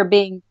it's like you're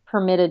being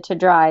permitted to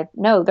drive.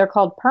 No, they're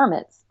called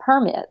permits.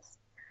 Permits,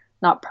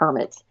 not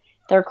permits.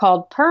 They're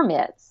called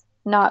permits,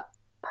 not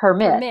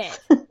permits.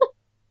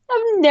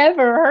 I've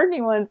never heard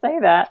anyone say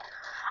that.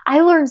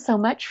 I learned so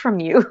much from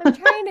you. I'm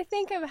trying to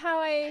think of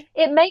how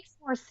It makes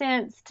more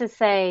sense to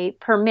say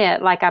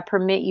permit, like I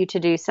permit you to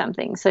do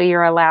something, so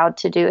you're allowed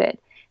to do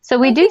it. So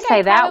we do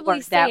say that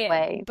word that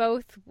way.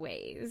 Both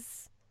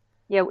ways.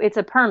 Yeah, it's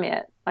a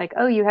permit. Like,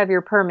 oh, you have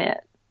your permit,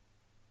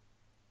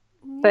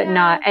 but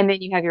not, and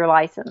then you have your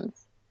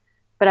license.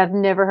 But I've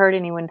never heard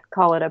anyone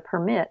call it a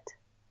permit.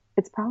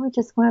 It's probably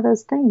just one of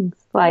those things.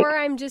 Like, or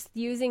I'm just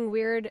using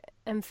weird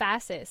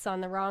emphasis on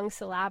the wrong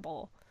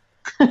syllable.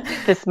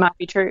 This might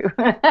be true.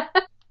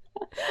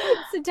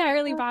 It's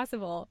entirely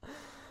possible.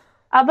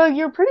 Although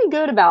you're pretty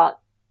good about,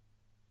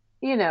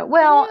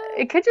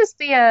 it could just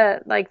be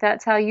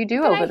that's how you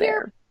do over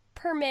there.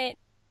 Permit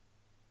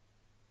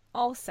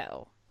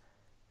also.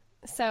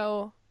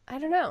 So, I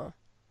don't know.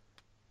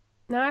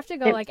 Now I have to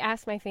go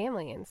ask my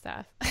family and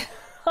stuff.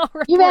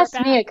 You've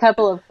asked me a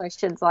couple of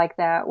questions like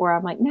that where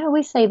I'm like, no,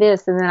 we say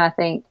this. And then I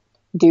think,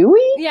 do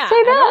we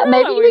say that?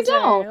 Maybe we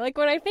don't. Like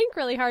when I think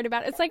really hard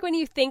about it, it's like when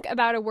you think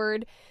about a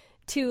word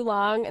too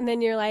long and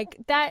then you're like,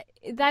 that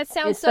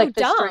sounds so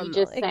dumb.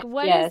 Like,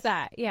 what is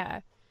that? Yeah.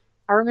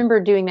 I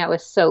remember doing that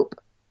with soap.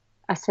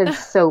 I said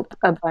soap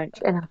a bunch.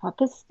 And I thought,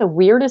 this is the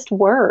weirdest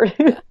word.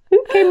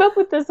 Who came up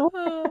with this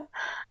word?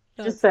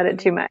 Just said it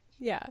too much.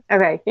 Yeah.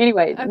 Okay.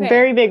 Anyway,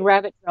 very big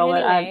rabbit trail.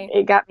 Anyway.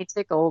 It got me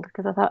tickled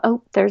because I thought,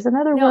 oh, there's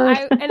another word.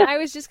 I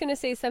was just going to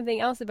say something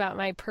else about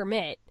my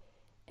permit.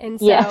 And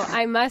so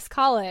I must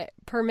call it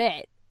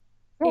permit.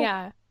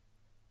 Yeah.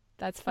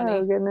 That's funny.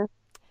 Oh, goodness.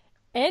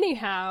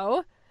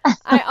 Anyhow,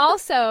 I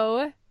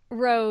also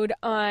rode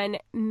on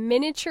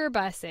miniature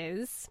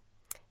buses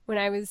when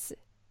I was,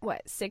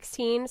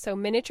 16? So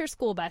miniature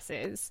school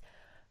buses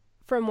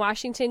from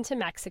Washington to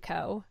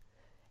Mexico.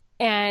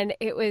 And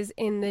it was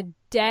in the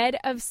dead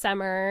of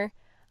summer,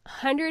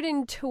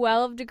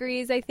 112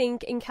 degrees, I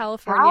think, in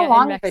California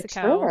and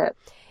Mexico.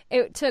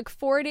 It took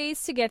 4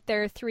 days to get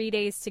there, 3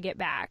 days to get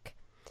back.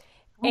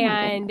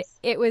 And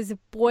it was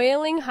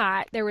boiling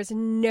hot. There was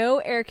no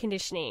air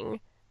conditioning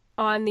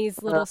on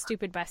these little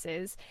stupid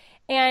buses.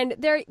 And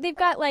they've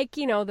got like,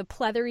 you know, the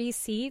pleathery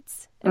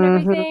seats and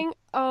everything.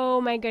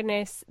 Oh my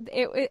goodness.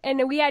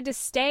 And we had to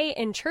stay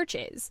in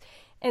churches.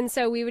 And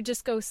so we would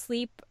just go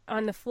sleep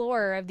on the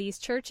floor of these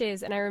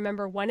churches. And I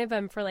remember one of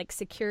them, for like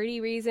security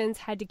reasons,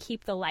 had to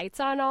keep the lights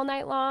on all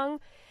night long.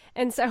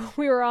 And so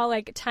we were all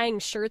like tying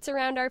shirts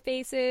around our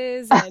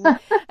faces. And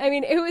I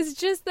mean, it was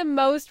just the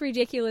most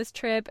ridiculous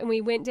trip. And we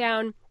went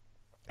down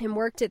and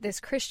worked at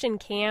this Christian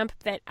camp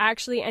that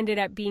actually ended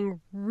up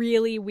being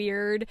really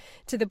weird,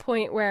 to the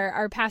point where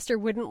our pastor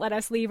wouldn't let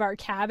us leave our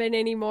cabin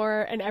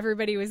anymore, and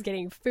everybody was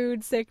getting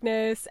food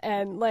sickness.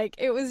 And like,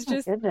 it was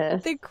just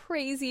the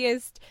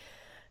craziest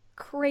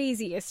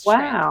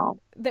wow.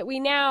 trip that we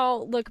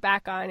now look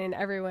back on, and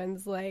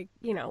everyone's like,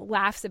 you know,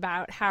 laughs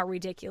about how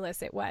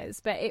ridiculous it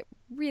was, but it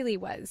really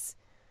was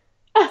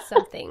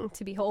something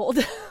to behold.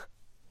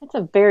 It's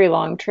a very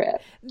long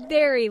trip.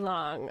 Very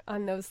long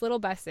on those little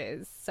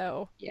buses.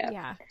 So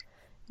yeah.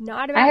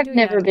 Not about I have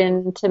never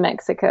been to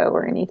Mexico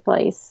or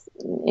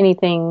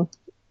anything.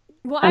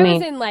 Well, I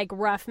was in like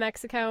rough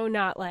Mexico,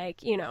 not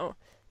like, you know,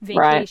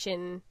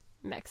 vacation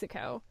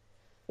Mexico.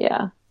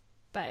 Yeah.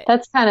 But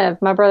that's kind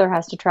of, my brother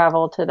has to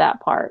travel to that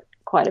part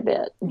quite a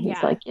bit. And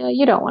he's like, yeah,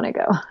 you don't want to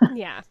go.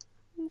 Yeah.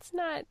 It's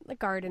not a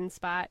garden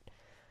spot.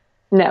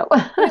 No.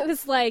 It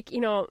was like,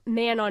 you know,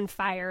 Man on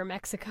Fire,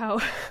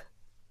 Mexico.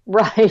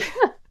 Right.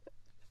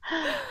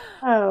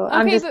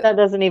 That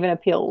doesn't even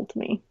appeal to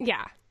me.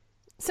 Yeah.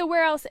 So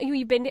where else?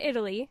 You've been to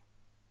Italy?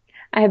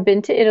 I have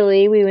been to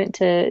Italy. We went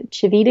to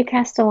Civita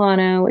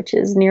Castellana, which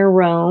is near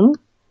Rome.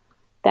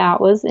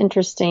 That was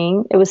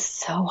interesting. It was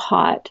so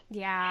hot.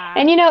 Yeah.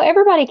 And, you know,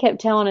 everybody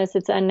kept telling us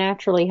it's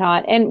unnaturally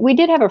hot. And we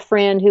did have a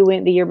friend who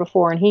went the year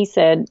before, and he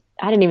said,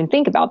 I didn't even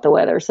think about the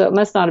weather, so it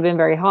must not have been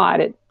very hot.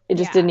 It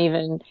just didn't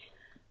even.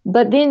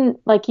 But then,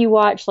 like, you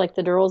watch, like,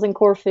 the girls in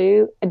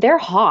Corfu, they're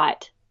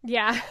hot.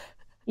 Yeah.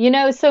 You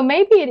know, so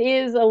maybe it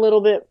is a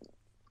little bit,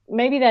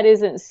 maybe that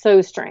isn't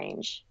so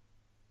strange.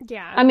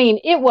 Yeah. I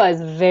mean, it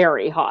was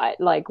very hot,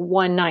 like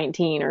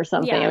 119 or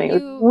something. Yeah, I mean, it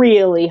was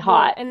really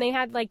hot. And they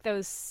had like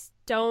those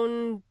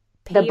stone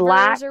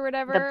pavers or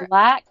whatever. The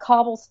black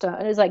cobblestone.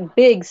 It was like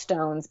big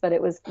stones, but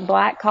it was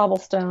black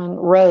cobblestone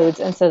roads.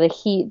 And so the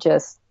heat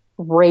just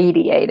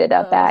radiated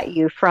up at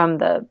you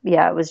from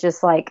it was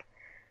just like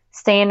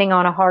standing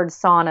on a hard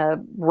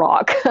sauna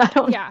rock.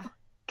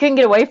 Couldn't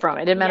get away from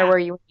it. It didn't matter where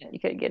you went. You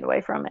couldn't get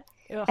away from it.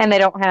 Ugh. And they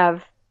don't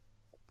have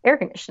air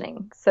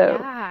conditioning.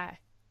 So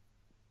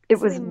it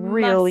was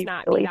really, must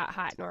not really be that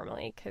hot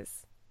normally, because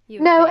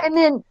and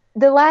then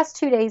the last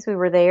 2 days we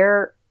were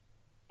there,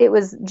 it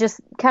was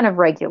just kind of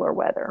regular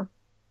weather.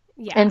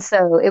 Yeah. And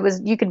so it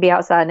was, you could be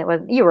outside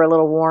and you were a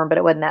little warm, but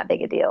it wasn't that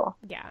big a deal.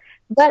 Yeah.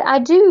 But I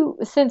do,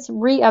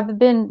 I've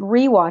been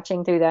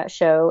rewatching through that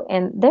show,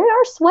 and they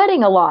are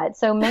sweating a lot.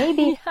 So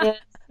maybe it's,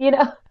 you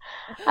know,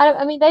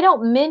 I mean, they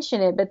don't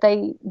mention it, but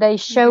they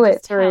show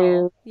it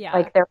through,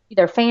 like they're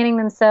either fanning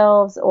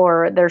themselves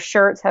or their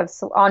shirts have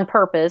on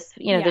purpose,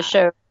 you know, the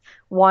show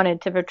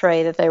wanted to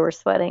portray that they were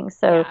sweating.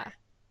 So,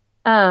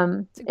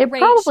 it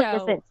probably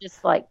isn't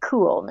just like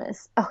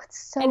coolness. Oh, it's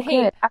so good.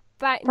 Hey,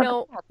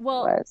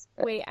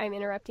 wait, I'm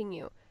interrupting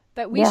you.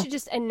 But we should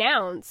just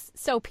announce,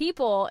 so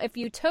people, if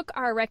you took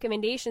our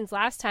recommendations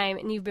last time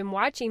and you've been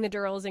watching the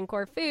girls in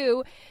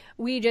Corfu,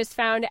 we just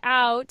found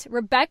out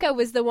Rebecca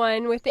was the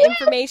one with the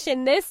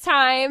information this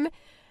time.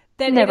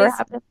 That never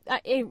happened.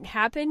 It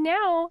happened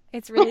now.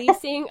 It's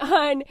releasing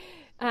on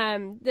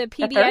the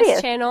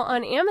PBS channel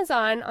on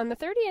Amazon on the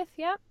 30th.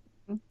 Yep.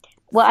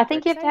 Well, I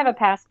think you have to have a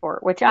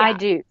passport, which I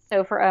do.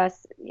 So for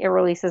us, it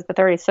releases the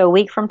 30th. So a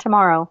week from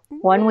tomorrow,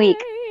 1 week.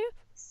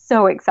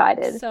 So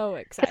excited.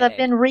 Because I've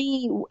been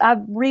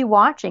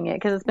rewatching it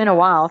because it's been a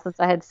while since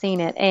I had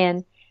seen it.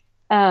 And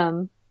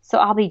so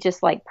I'll be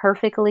just like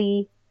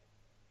perfectly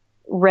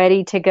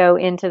ready to go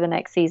into the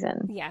next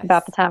season. Yes.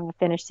 About the time I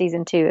finish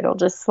season 2, it'll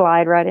just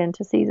slide right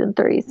into season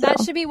 3. So.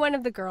 That should be one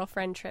of the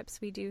girlfriend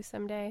trips we do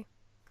someday.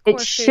 It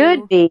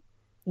should be.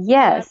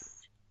 Yes. Yep.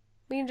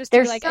 We can just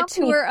do like a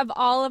tour of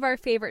all of our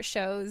favorite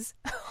shows,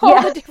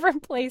 all the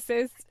different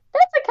places.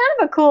 That's kind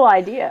of a cool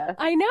idea.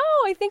 I know.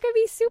 I think it'd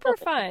be super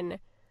fun.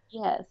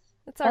 Yes.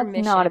 That's our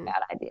mission. Not a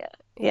bad idea.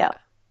 Yeah.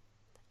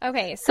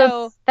 Okay,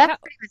 so that's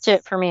pretty much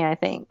it for me, I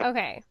think.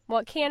 Okay.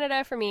 Well,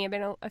 Canada for me, I've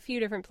been a few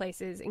different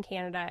places in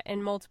Canada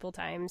and multiple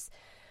times.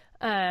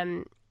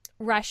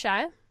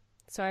 Russia.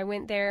 So I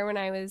went there when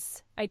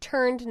I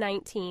turned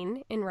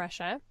 19 in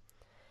Russia.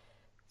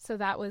 So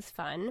that was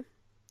fun.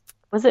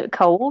 Was it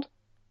cold?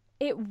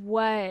 It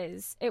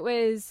was. It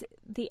was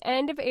the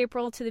end of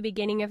April to the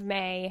beginning of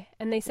May.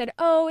 And they said,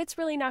 oh, it's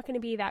really not going to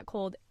be that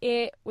cold.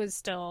 It was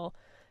still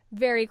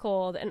very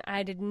cold. And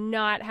I did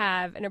not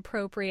have an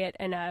appropriate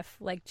enough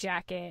like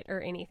jacket or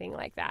anything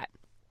like that.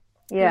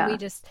 Yeah. And we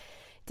just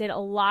did a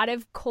lot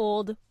of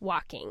cold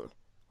walking.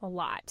 A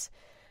lot.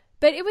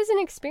 But it was an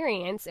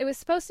experience. It was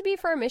supposed to be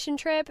for a mission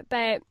trip,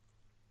 but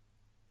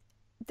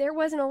there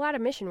wasn't a lot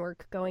of mission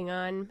work going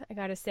on, I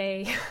gotta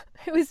say.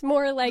 It was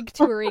more like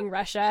touring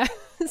Russia.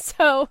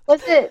 So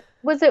was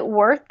it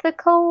worth the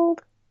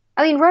cold?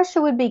 I mean,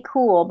 Russia would be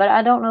cool, but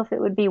I don't know if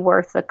it would be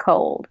worth the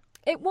cold.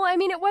 Well, I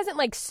mean, it wasn't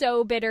like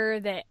so bitter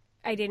that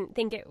I didn't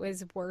think it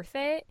was worth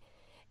it.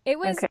 It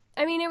was, Okay.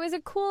 I mean, it was a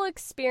cool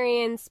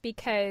experience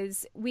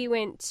because we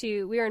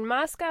were in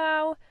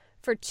Moscow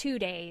for 2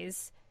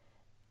 days.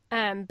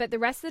 But the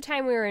rest of the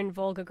time we were in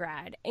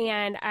Volgograd,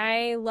 and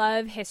I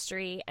love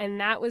history, and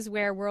that was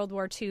where World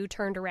War II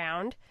turned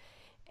around,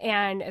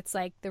 and it's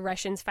like the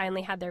Russians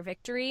finally had their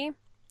victory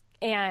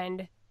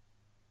and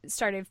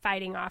started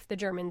fighting off the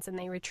Germans, and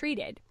they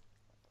retreated.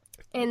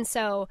 And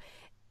so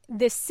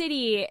the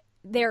city,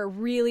 they're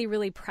really,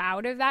 really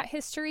proud of that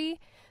history,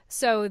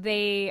 so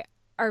they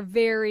are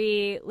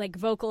very like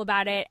vocal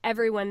about it.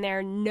 Everyone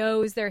there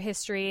knows their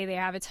history. They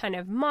have a ton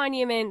of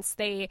monuments.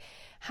 They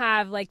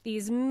have like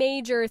these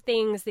major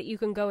things that you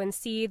can go and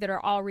see that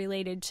are all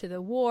related to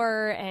the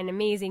war, and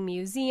amazing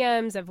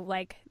museums of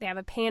like, they have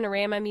a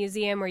panorama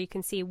museum where you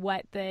can see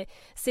what the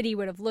city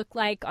would have looked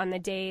like on the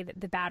day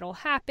that the battle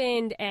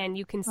happened, and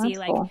you can see That's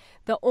like cool.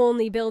 the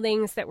only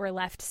buildings that were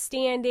left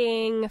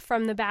standing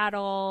from the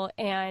battle.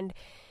 And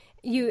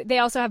they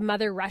also have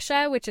Mother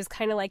Russia, which is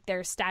kind of like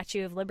their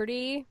Statue of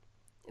Liberty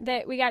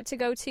that we got to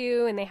go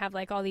to, and they have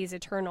like all these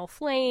eternal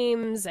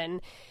flames. And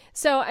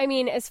so, I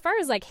mean, as far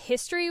as like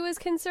history was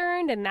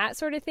concerned and that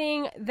sort of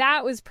thing,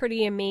 that was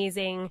pretty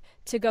amazing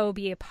to go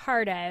be a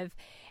part of.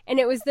 And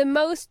it was the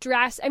most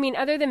drastic, I mean,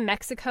 other than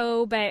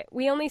Mexico, but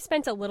we only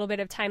spent a little bit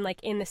of time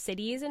like in the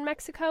cities in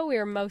Mexico. We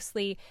were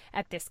mostly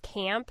at this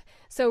camp.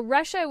 So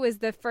Russia was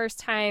the first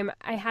time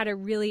I had a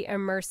really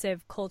immersive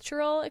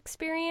cultural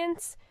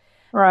experience.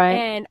 Right.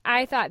 And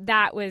I thought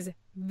that was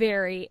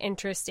very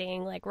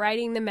interesting, like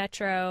riding the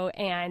metro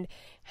and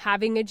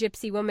having a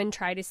gypsy woman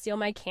try to steal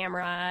my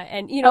camera,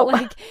 and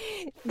like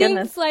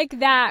things like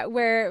that,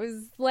 where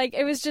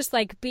it was just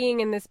like being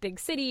in this big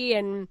city,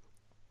 and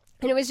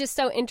it was just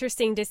so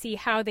interesting to see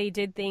how they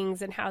did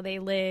things and how they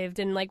lived.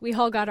 And like we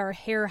all got our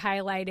hair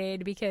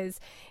highlighted because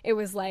it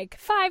was like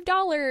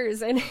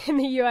 $5, and in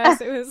the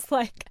US it was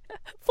like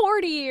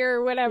 40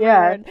 or whatever.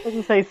 Yeah, I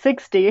didn't say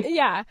 60.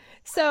 Yeah.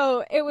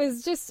 So it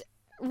was just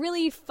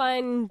really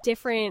fun,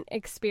 different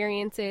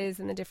experiences,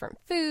 and the different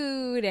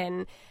food,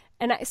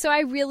 so I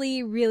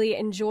really, really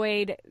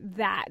enjoyed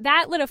that.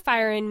 That lit a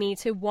fire in me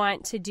to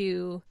want to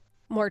do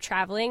more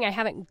traveling. I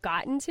haven't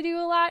gotten to do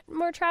a lot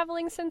more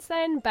traveling since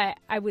then, but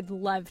I would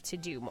love to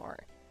do more.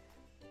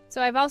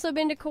 So I've also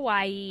been to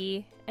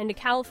Kauai and to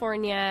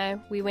California.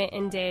 We went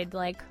and did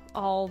like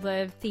all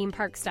the theme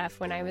park stuff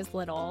when I was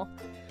little.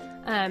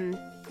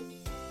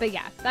 But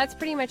yeah, that's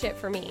pretty much it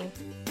for me.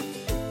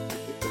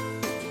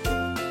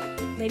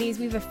 Ladies,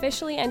 we've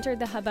officially entered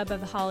the hubbub of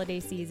the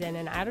holiday season,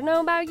 and I don't know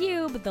about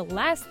you, but the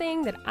last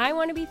thing that I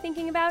want to be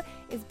thinking about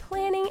is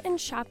planning and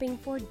shopping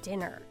for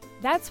dinner.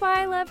 That's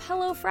why I love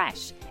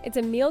HelloFresh. It's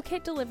a meal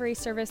kit delivery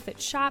service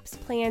that shops,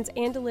 plans,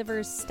 and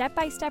delivers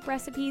step-by-step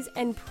recipes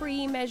and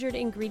pre-measured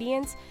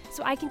ingredients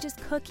so I can just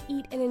cook,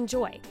 eat, and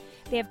enjoy.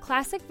 They have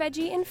classic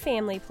veggie and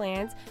family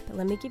plans, but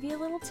let me give you a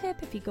little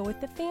tip. If you go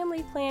with the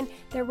family plan,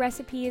 their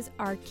recipes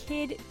are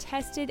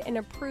kid-tested and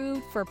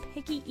approved for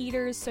picky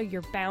eaters, so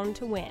you're bound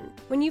to win.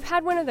 When you've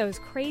had one of those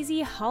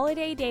crazy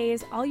holiday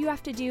days, all you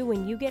have to do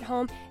when you get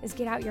home is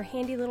get out your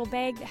handy little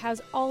bag that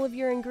has all of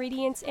your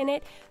ingredients in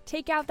it,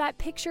 take out that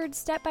pictured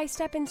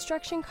step-by-step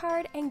instruction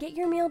card, and get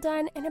your meal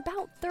done in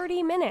about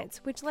 30 minutes,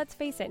 which, let's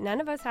face it,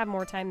 none of us have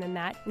more time than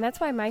that. And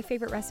that's why my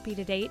favorite recipe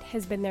to date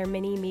has been their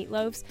mini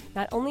meatloaves.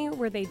 Not only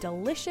were they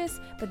delicious,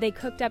 but they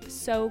cooked up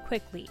so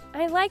quickly.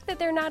 I like that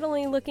they're not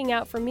only looking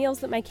out for meals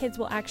that my kids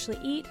will actually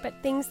eat, but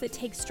things that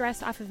take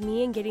stress off of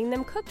me and getting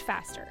them cooked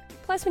faster.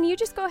 Plus, when you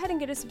just go ahead and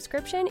get a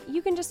subscription,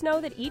 you can just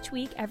know that each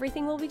week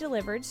everything will be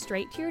delivered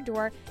straight to your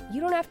door. You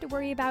don't have to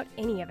worry about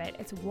any of it.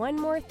 It's one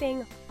more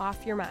thing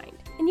off your mind.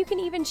 And you can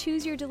even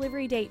choose your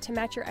delivery date to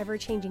match your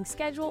ever-changing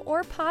schedule,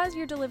 or pause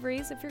your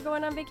deliveries if you're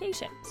going on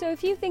vacation. So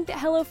if you think that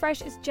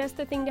HelloFresh is just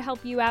the thing to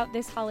help you out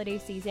this holiday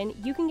season,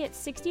 you can get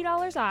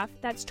 $60 off.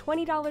 That's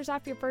 $20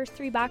 off your first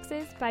 3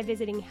 boxes by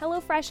visiting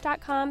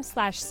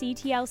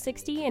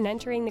HelloFresh.com/CTL60 and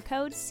entering the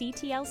code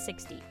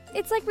CTL60.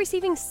 It's like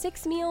receiving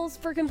 6 meals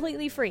for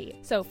completely free.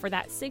 So for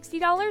that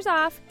 $60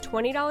 off,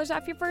 $20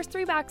 off your first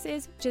 3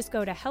 boxes, just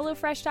go to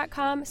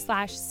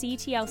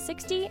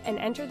HelloFresh.com/CTL60 and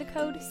enter the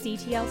code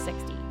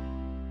CTL60.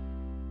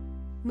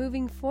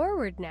 Moving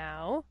forward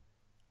now,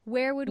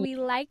 where would we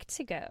like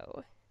to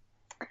go?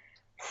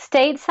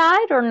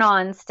 Stateside or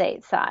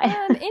non-stateside?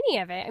 Any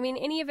of it. I mean,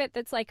 any of it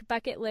that's like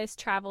bucket list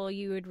travel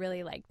you would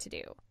really like to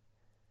do.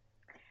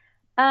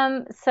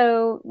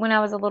 So when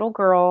I was a little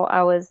girl,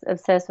 I was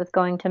obsessed with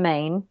going to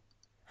Maine,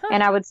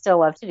 and I would still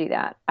love to do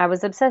that. I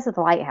was obsessed with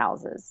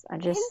lighthouses.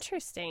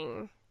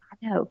 Interesting. I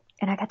know,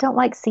 and I don't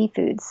like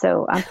seafood,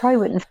 so I probably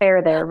wouldn't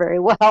fare there very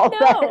well.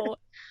 No.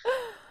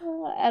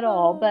 At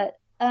all. But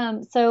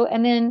and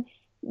then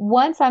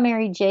once I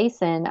married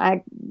Jason,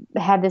 I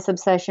had this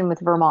obsession with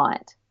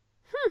Vermont.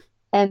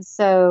 And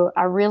so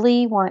I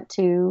really want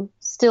to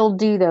still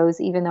do those,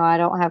 even though I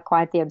don't have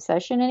quite the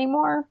obsession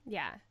anymore.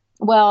 Yeah.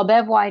 Well,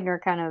 Bev Widener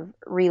kind of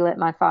relit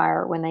my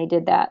fire when they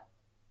did that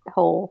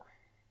whole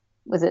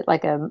was it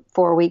like a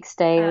 4-week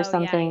stay or Oh, yeah,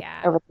 something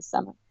yeah. over the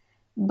summer.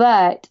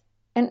 But,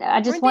 and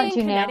I just Weren't they want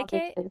in to now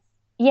Connecticut? because,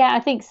 yeah, I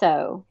think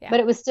so. Yeah. But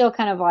it was still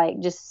kind of like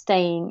just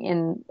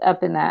staying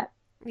up in that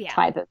Yeah.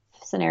 type of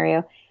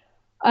scenario.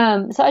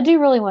 So I do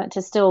really want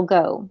to still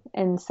go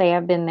and say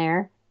I've been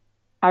there.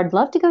 I'd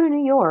love to go to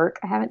New York.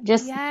 I haven't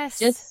Yes.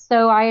 just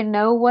so I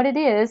know what it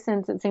is,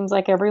 since it seems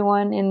like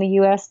everyone in the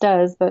U.S.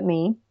 does, but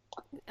me.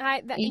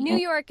 New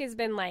York has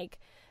been like,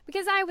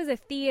 because I was a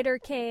theater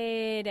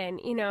kid, and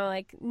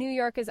like New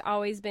York has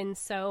always been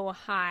so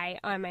high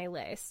on my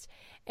list.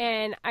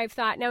 And I've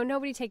thought, now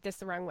nobody take this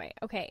the wrong way,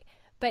 okay?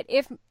 But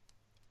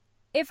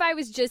if I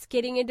was just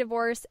getting a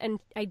divorce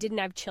and I didn't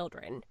have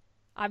children,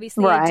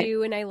 obviously I Right.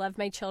 do, and I love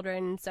my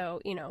children,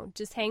 so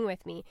just hang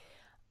with me.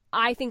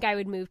 I think I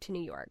would move to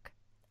New York.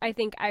 I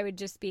think I would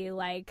just be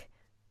like,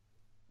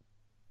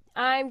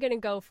 I'm gonna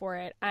go for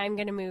it. I'm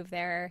gonna move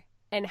there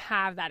and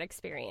have that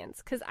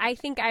experience, because I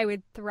think I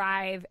would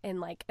thrive in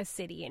like a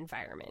city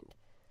environment.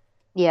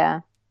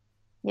 Yeah.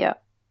 Yeah.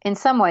 In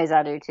some ways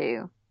I do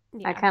too.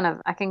 Yeah.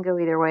 I can go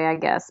either way, I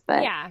guess,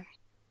 but Yeah.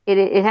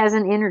 it has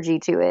an energy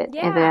to it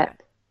and Yeah.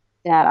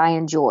 that I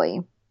enjoy.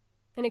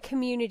 In a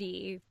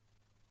community.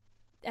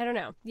 I don't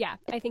know. Yeah,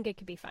 I think it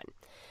could be fun.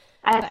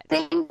 I But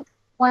think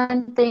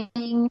one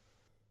thing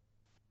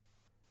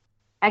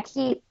I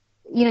keep,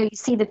 you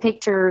see the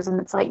pictures and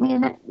it's like,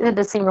 man, that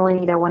does seem really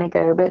neat. I want to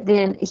go. But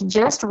then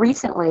just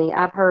recently,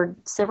 I've heard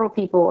several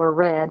people or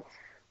read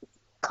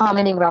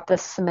commenting about the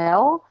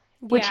smell,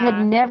 which had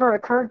yeah. never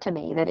occurred to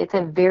me that it's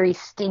a very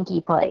stinky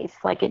place.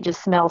 Like it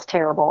just smells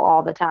terrible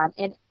all the time.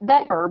 And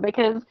that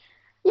because,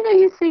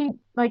 you see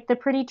like the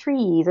pretty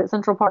trees at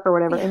Central Park or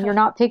whatever, and Yeah. you're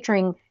not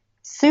picturing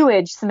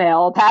sewage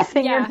smell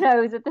passing your Yeah.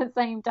 nose at the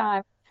same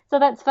time. So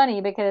that's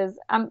funny because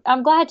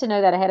I'm glad to know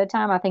that ahead of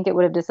time. I think it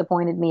would have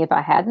disappointed me if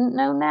I hadn't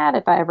known that,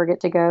 if I ever get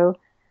to go.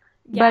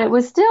 But it Yeah.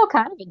 was still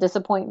kind of a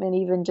disappointment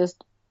even just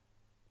To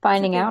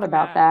finding think out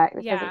about about. that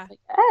because Yeah. it's like,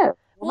 oh, well,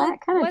 Well,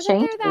 that kind of wasn't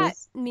there that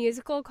changes.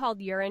 musical called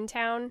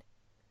Urinetown? And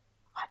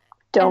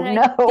Don't I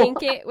know.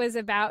 think it was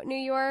about New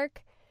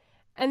York.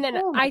 And then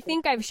Oh my I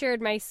think I've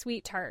shared my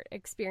sweet tart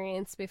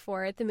experience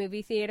before at the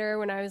movie theater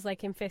when I was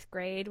like in 5th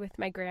grade with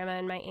my grandma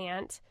and my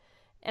aunt.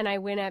 And I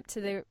went up to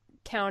the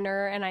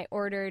counter and I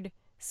ordered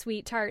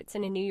sweet tarts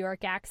in a New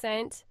York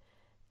accent.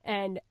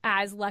 And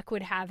as luck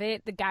would have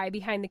it, the guy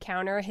behind the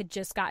counter had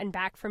just gotten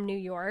back from New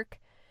York.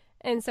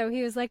 And so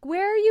he was like,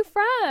 "Where are you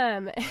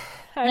from?"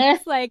 I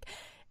was like,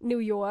 "New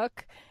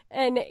York."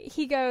 And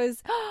he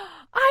goes, "Oh,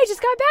 I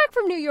just got back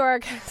from New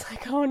York." I was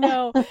like, "Oh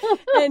no."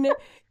 And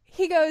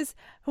he goes,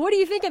 "What do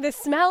you think of the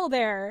smell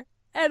there?"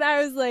 And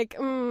I was like,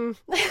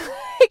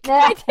 like,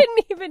 I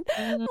didn't even,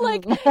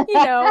 like,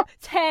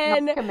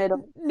 10, Not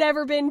committal.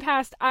 never been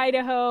past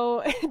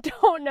Idaho,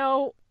 don't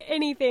know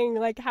anything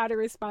like how to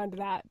respond to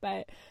that.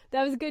 But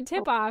that was a good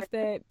tip off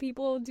that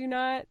people do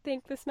not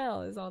think the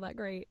smell is all that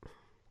great.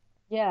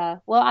 Yeah.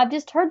 Well, I've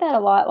just heard that a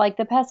lot, like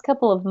the past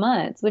couple of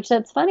months, which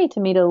that's funny to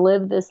me to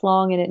live this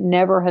long and it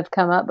never have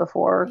come up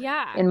before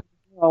Yeah, in my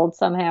world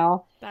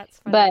somehow. that's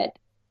funny.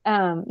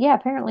 But yeah,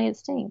 apparently it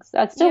stinks.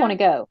 I still want Yeah.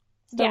 to go.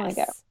 Still want to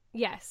go.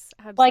 Yes,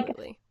 Like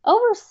absolutely.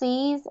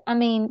 overseas, I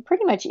mean,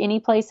 pretty much any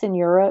place in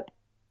Europe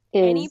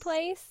Any is,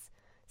 place?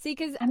 See,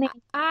 because I mean,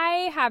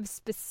 I have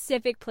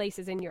specific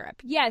places in Europe.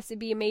 Yes, it'd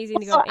be amazing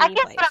to go so I any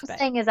guess place, what I'm but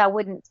saying is I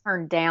wouldn't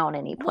turn down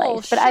any well,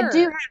 place, but I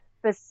do sure. have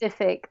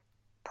specific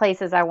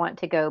places I want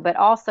to go. But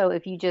also,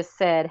 if you just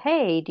said,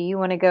 "Hey, do you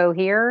want to go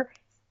here?"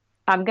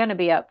 I'm going to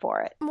be up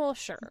for it. Well,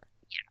 sure.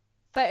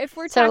 But if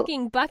we're So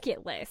talking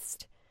bucket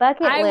list,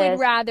 bucket I would list,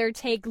 rather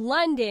take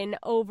London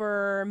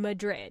over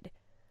Madrid.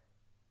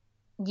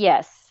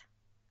 yes,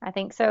 I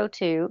think so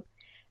too.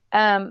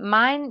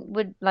 Mine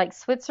would like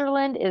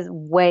Switzerland is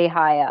way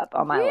high up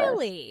on my list.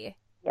 Really?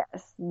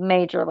 Yes,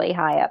 majorly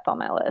high up on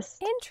my list.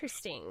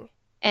 Interesting.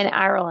 And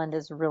Ireland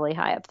is really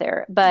high up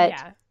there. But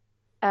Yeah.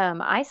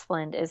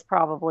 Iceland is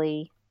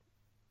probably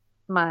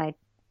my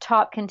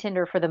top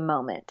contender for the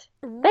moment.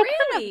 They kind of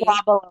Really?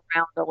 wobble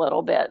around a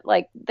little bit.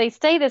 Like they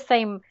stay the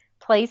same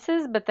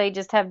places, but they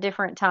just have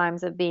different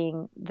times of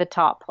being the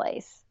top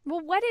place.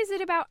 Well, what is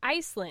it about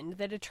Iceland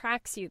that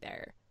attracts you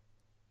there?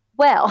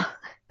 Well,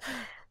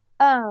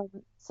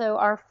 so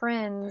our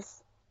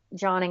friends,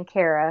 John and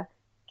Kara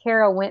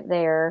went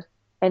there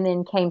and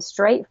then came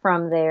straight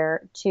from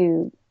there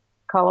to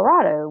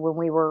Colorado when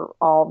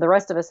the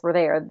rest of us were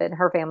there. Then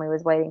her family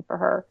was waiting for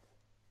her.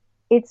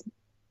 It's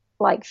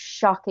like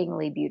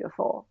shockingly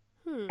beautiful.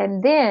 Hmm.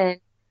 And then,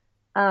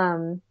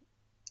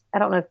 I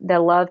don't know if the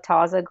Love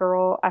Taza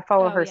girl, I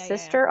follow Oh, her yeah.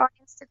 sister on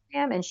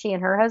Instagram and she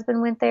and her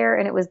husband went there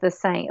and it was the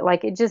same.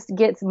 Like it just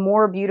gets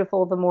more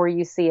beautiful the more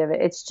you see of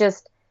it. It's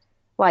just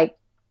like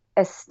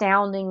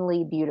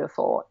astoundingly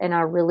beautiful. And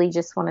I really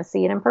just want to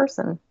see it in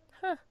person.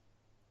 Huh.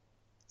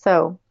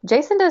 So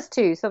Jason does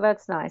too. So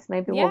that's nice.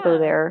 Maybe we'll go Yeah.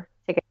 there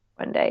together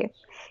one day.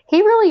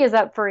 He really is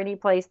up for any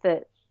place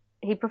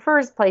he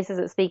prefers places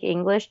that speak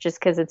English just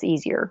because it's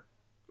easier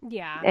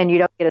Yeah. and you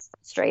don't get as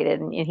frustrated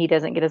and he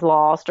doesn't get as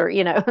lost or,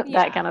 Yeah,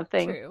 that kind of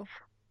thing. true.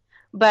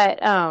 But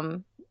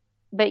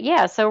but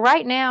yeah, so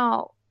right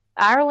now,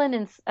 not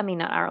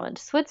Ireland,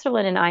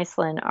 Switzerland and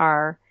Iceland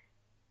are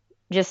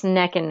just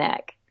neck and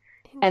neck.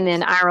 And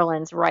then Interesting.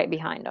 Ireland's right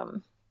behind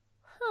them.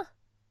 Huh.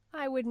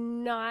 I would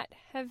not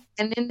have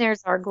And then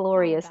there's our thought of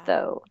glorious, that.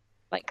 though,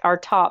 like our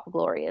top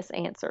glorious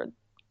answer.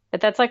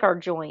 But that's like our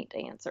joint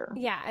answer.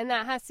 Yeah, and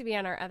that has to be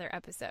on our other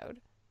episode.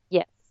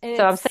 Yes. And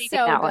So I'm it's saving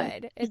so that one.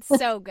 good. It's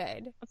so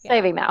good. I'm Yeah.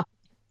 saving that one.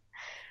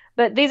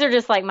 But these are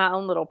just like my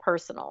own little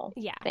personal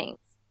Yeah. things.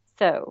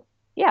 So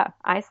yeah,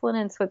 Iceland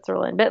and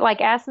Switzerland. But like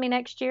ask me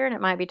next year and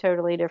it might be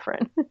totally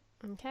different.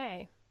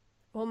 Okay.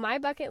 Well, my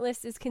bucket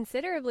list is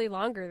considerably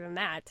longer than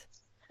that.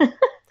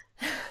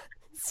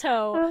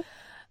 So,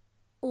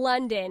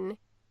 London.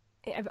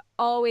 I've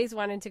always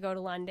wanted to go to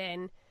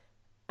London.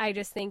 I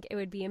just think it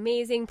would be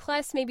amazing.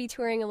 Plus, maybe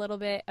touring a little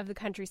bit of the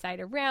countryside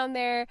around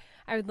there.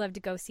 I would love to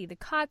go see the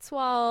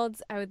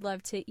Cotswolds. I would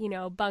love to,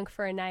 bunk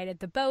for a night at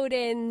the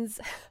Bowdens.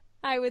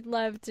 I would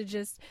love to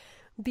just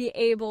be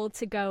able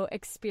to go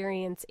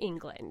experience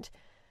England.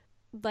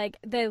 Like,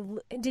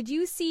 did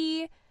you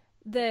see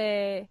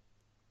the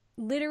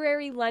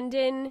Literary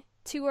London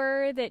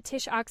tour that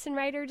Tish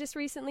Oxenreider just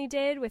recently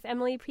did with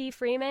Emily P.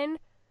 Freeman?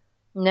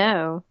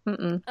 No.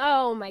 Mm-mm.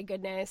 Oh my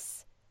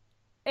goodness.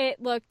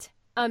 It looked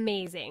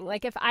amazing.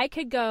 Like if I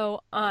could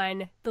go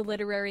on the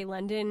Literary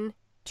London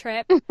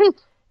trip,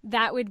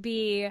 that would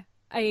be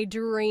a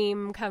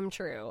dream come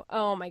true.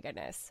 Oh my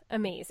goodness.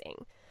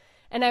 Amazing.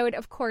 And I would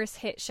of course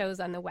hit shows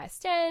on the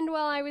West End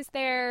while I was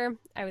there.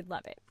 I would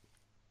love it.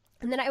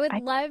 And then I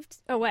would love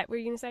oh, what were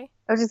you going to say?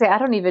 I was just saying I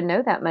don't even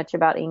know that much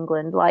about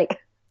England. Like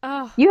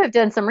Oh, you have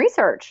done some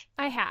research.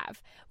 I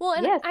have. Well,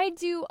 and Yes. I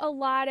do a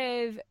lot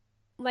of,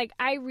 like,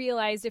 I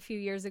realized a few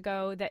years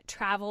ago that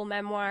travel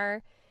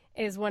memoir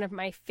is one of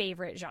my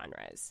favorite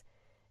genres.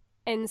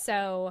 And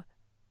so,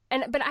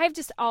 but I've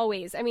just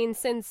always, I mean,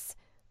 since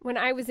when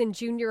I was in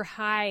junior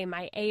high,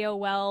 my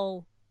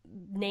AOL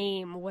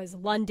name was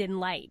London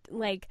Light.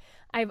 Like,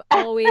 I've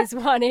always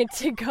wanted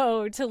to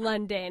go to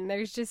London.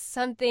 There's just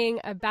something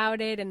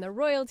about it and the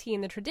royalty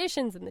and the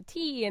traditions and the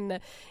tea and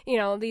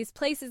these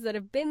places that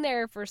have been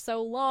there for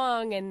so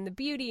long and the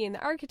beauty and the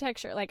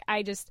architecture. Like,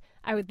 I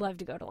would love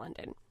to go to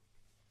London.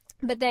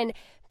 But then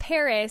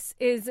Paris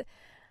is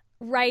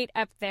right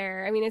up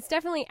there. I mean, it's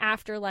definitely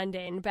after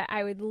London, but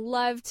I would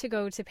love to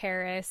go to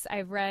Paris.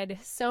 I've read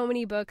so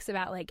many books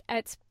about like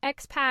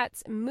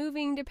expats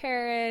moving to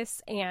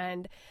Paris,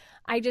 and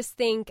I just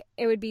think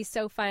it would be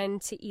so fun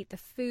to eat the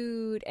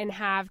food and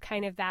have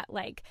kind of that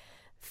like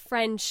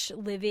French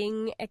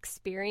living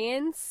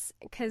experience,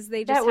 because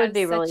they just That would have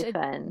be such really a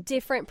fun.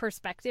 different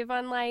perspective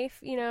on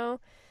life,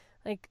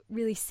 like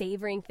really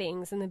savoring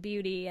things and the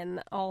beauty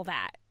and all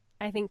that.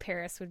 I think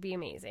Paris would be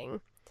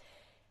amazing.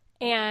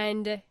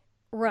 And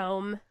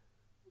Rome,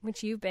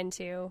 which you've been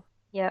to.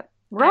 Yep.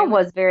 Rome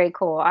was very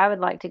cool. I would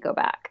like to go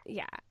back.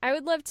 Yeah. I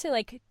would love to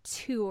like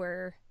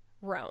tour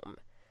Rome.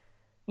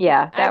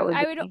 Yeah, that would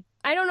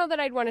I don't know that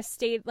I'd want to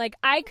stay, like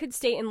I could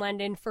stay in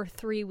London for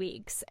 3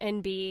 weeks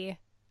and be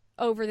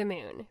over the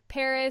moon.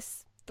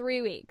 Paris,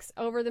 3 weeks,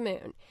 over the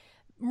moon.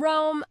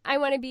 Rome, I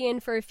want to be in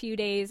for a few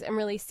days and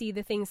really see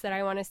the things that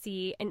I want to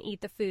see and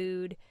eat the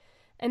food.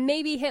 And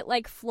maybe hit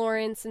like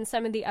Florence and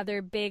some of the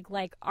other big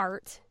like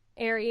art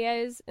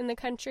areas in the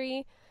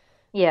country.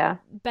 Yeah.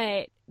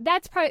 But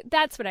that's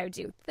what I would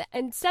do.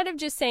 Instead of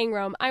just saying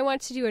Rome, I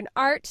want to do an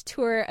art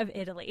tour of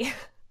Italy.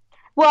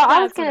 Well,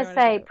 I was That's what going I to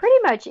wanna say do. pretty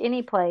much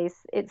any place,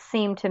 it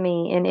seemed to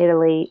me in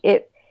Italy.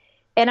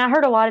 And I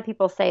heard a lot of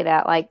people say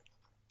that, like,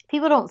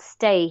 people don't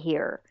stay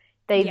here.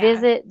 They Yeah.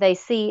 visit, they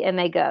see, and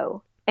they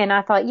go. And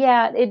I thought,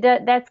 yeah,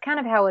 that's kind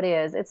of how it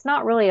is. It's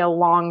not really a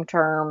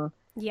long-term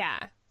Yeah.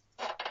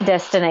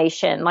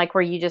 destination, like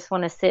where you just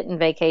want to sit and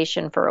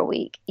vacation for a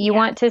week. You Yeah.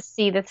 want to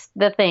see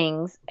the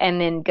things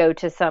and then go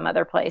to some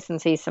other place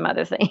and see some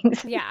other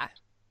things. Yeah.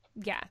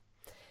 Yeah.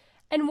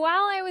 And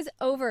while I was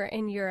over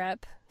in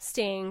Europe,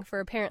 staying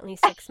for apparently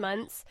 6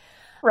 months,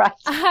 Right.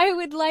 I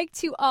would like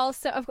to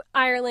also,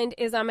 Ireland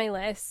is on my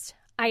list.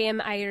 I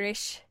am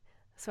Irish,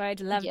 so I'd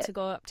love Yes. to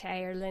go up to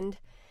Ireland.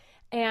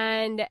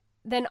 And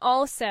then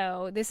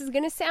also, this is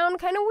going to sound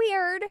kind of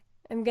weird.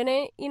 I'm going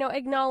to,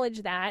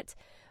 acknowledge that.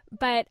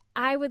 But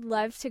I would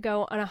love to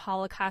go on a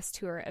Holocaust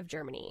tour of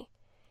Germany.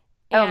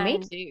 Oh, me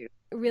And too.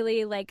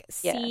 really like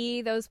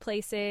see those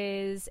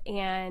places.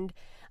 And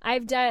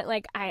I've done,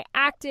 like, I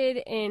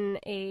acted in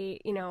a,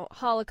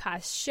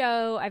 Holocaust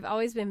show. I've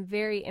always been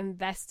very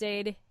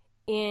invested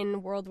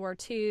in World War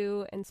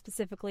II and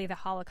specifically the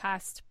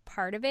Holocaust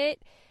part of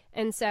it.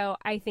 And so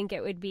I think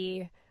it would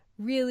be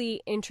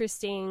really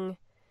interesting,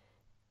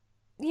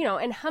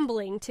 and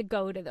humbling to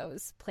go to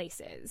those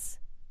places.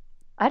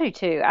 I do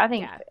too. I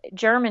think Yeah.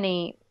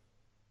 Germany,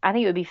 I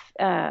think it would be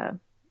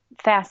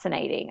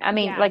fascinating. I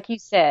mean, Yeah. like you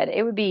said,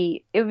 it would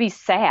be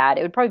sad.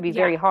 It would probably be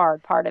very Yeah.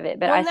 hard part of it,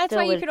 but Well, I and that's still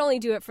why you would could only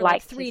do it for like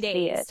like to 3 see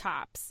days it.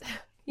 tops.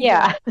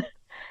 Yeah.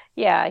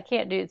 Yeah, I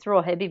can't do it's real.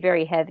 It'd be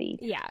very heavy.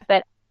 Yeah.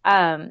 But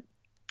um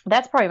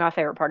that's probably my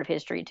favorite part of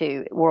history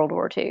too, World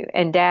War II,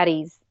 and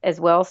Daddy's as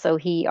well. So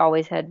he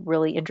always had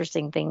really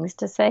interesting things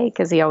to say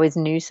because he always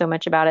knew so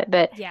much about it.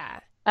 But Yeah.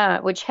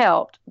 which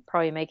helped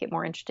probably make it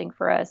more interesting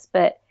for us.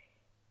 But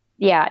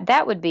yeah,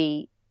 that would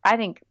be. I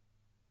think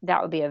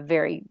that would be a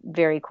very,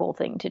 very cool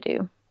thing to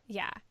do.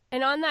 Yeah.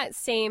 And on that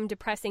same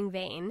depressing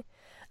vein,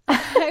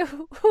 I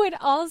would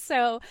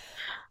also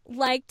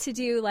like to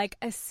do like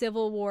a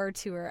Civil War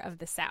tour of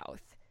the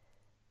South.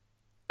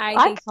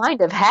 I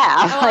kind of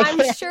have. Oh,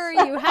 I'm sure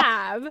you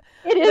have.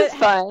 It is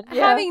fun.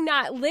 Yeah. Having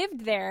not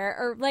lived there,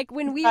 or like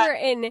when we were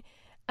in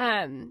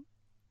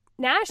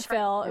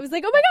Nashville, it was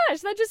like, oh my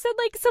gosh, that just said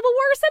like Civil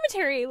War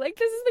Cemetery. Like,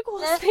 this is the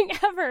coolest thing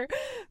ever,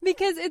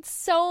 because it's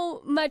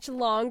so much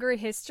longer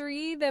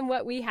history than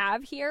what we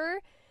have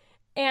here.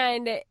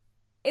 And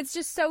it's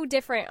just so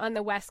different on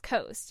the West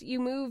Coast. You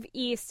move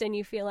east and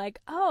you feel like,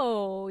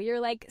 oh,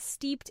 you're like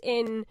steeped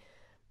in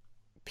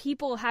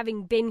people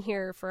having been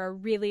here for a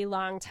really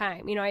long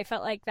time. You know, I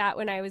felt like that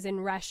when I was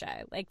in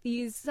Russia. Like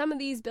some of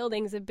these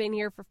buildings have been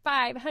here for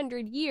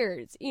 500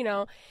 years, you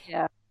know.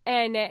 Yeah.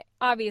 And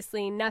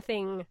obviously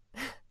nothing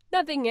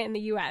in the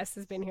US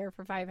has been here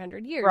for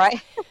 500 years.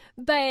 Right.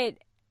 But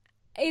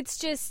it's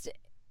just,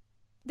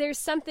 there's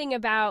something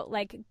about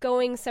like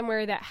going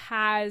somewhere that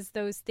has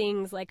those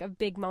things, like of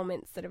big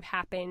moments that have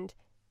happened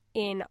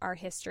in our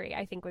history,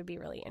 I think would be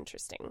really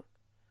interesting.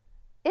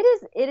 It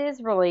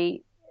is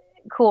really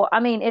cool. I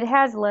mean, it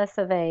has less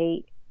of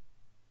a,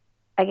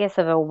 I guess,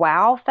 of a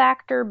wow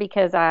factor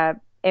because I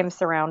am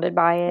surrounded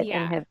by it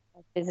and have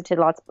visited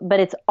lots, but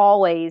it's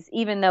always,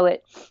 even though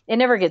it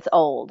never gets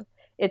old,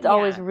 it's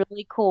always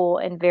really cool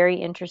and very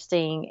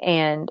interesting.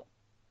 And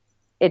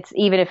it's,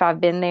 even if I've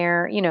been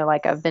there, you know,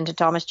 like I've been to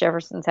Thomas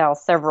Jefferson's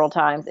house several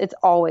times, it's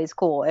always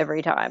cool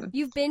every time.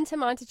 You've been to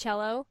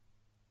Monticello?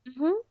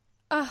 Mm-hmm.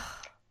 Oh.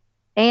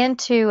 And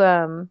to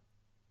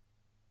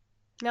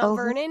Mount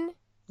Vernon?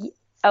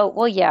 Oh,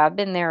 well, yeah, I've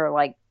been there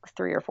like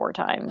 3 or 4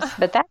 times,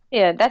 but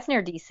that's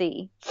near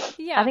DC.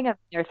 Yeah. I think I've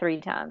been there 3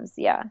 times.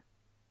 Yeah.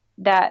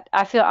 That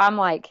I feel I'm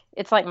like,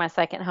 it's like my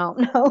second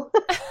home. No,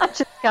 I'm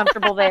just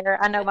comfortable there.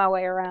 I know my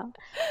way around.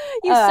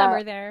 You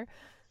summer there.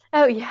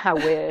 Oh yeah, I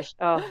wish.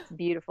 Oh, it's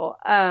beautiful.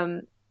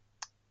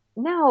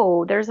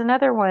 No, there's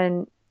another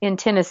one in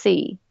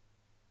Tennessee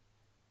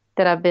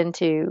that I've been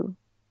to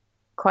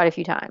quite a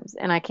few times,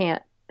 and I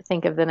can't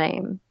think of the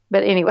name.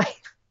 But anyway,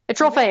 it's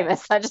real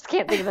famous. I just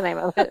can't think of the name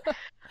of it.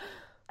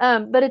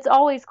 But it's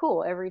always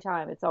cool every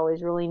time. It's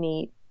always really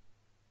neat,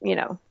 you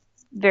know,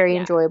 very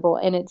enjoyable.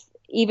 And it's,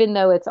 even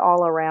though it's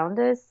all around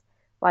us,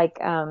 like,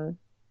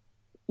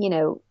 you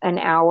know, an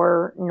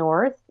hour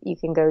north, you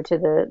can go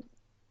to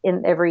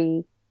in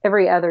every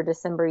other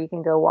December, you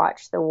can go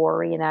watch the war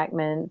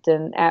reenactment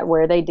and at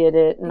where they did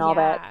it and all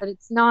that. But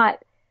it's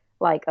not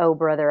like, oh,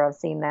 brother, I've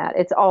seen that.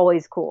 It's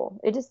always cool.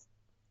 It just,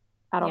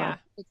 I don't know.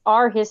 It's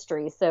our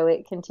history, so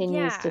it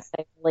continues to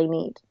stay really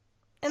neat.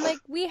 And like,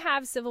 we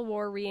have Civil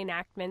War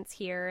reenactments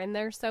here, and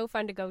they're so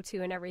fun to go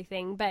to and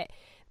everything, but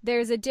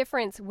there's a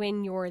difference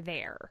when you're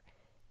there.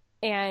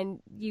 And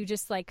you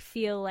just like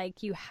feel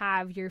like you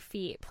have your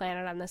feet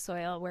planted on the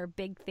soil where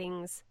big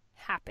things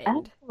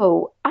happened.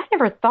 Oh, I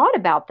never thought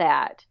about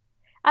that.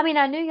 I mean,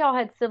 I knew y'all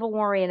had Civil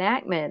War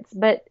reenactments,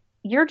 but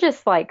you're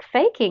just like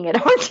faking it,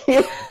 aren't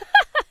you?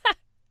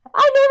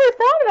 I never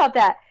thought about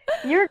that.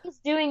 You're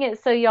just doing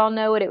it so y'all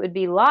know what it would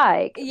be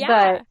like.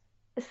 Yeah.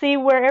 But see,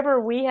 wherever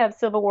we have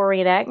Civil War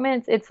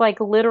reenactments, it's like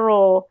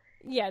literal,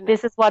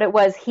 this is what it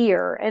was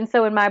here. And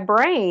so in my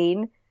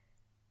brain,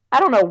 I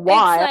don't know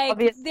why. It's like,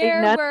 obviously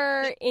there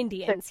were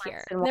Indians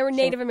here. There were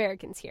Native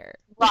Americans here.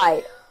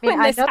 Right. I mean,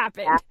 when this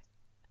happened. That,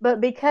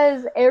 but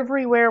because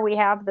everywhere we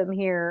have them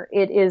here,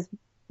 it is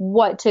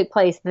what took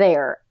place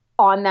there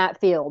on that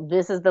field.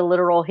 This is the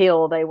literal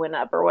hill they went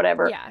up or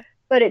whatever. Yeah.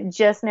 But it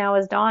just now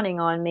is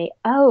dawning on me,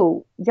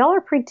 oh, y'all are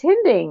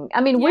pretending.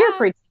 I mean, we're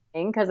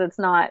pretending because it's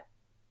not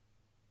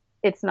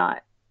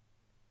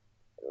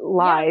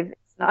live.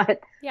 It's not.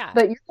 Yeah.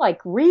 But you're like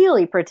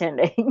really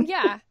pretending.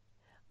 Yeah.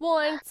 Well,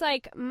 and it's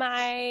like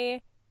my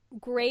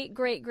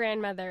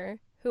great-great-grandmother,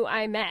 who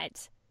I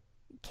met,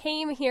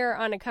 came here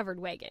on a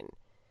covered wagon.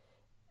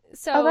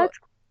 So, that's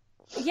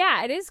cool.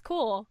 Yeah, it is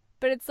cool.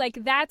 But it's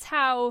like, that's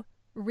how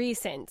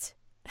recent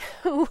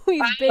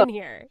we've been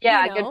here.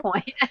 Yeah, you know? Good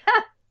point.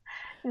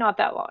 Not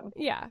that long.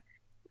 Yeah.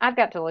 I've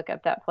got to look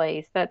up that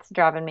place. That's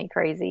driving me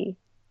crazy.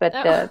 But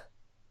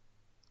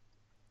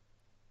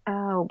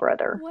oh,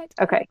 brother. What?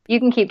 Okay, you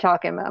can keep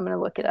talking. I'm going to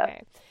look it up.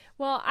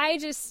 Well,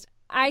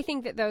 I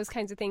think that those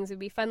kinds of things would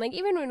be fun. Like,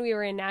 even when we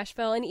were in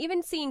Nashville, and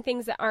even seeing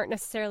things that aren't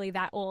necessarily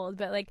that old,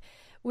 but like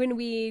when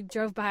we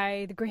drove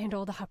by the Grand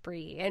Ole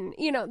Opry, and,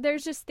 you know,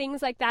 there's just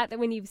things like that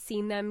when you've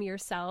seen them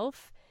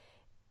yourself,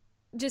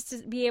 just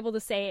to be able to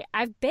say,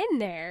 I've been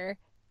there,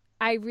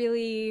 I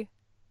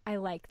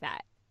like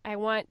that. I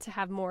want to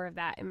have more of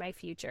that in my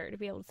future, to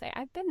be able to say,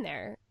 I've been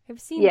there, I've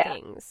seen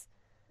things.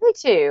 Me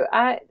too.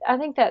 I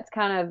think that's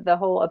kind of the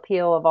whole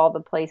appeal of all the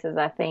places.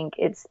 I think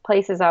it's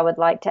places I would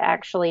like to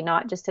actually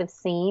not just have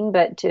seen,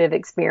 but to have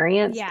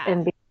experienced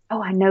and be,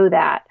 oh, I know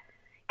that.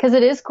 because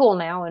it is cool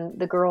now. And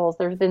the girls,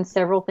 there's been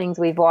several things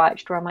we've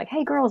watched where I'm like,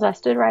 hey, girls, I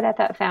stood right at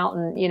that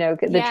fountain,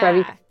 the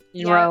Trevi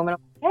in Rome. And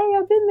I'm like, hey,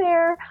 I've been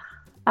there.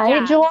 I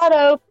ate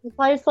gelato. The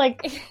place,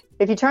 like,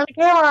 if you turn the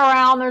camera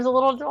around, there's a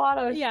little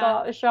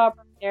gelato shop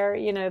right there,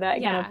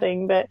 that kind of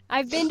thing. But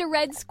I've been to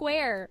Red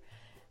Square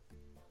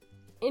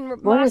in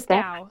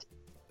Moscow.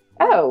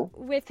 Oh.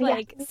 With,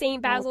 like,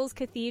 St. Basil's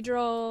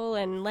Cathedral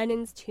and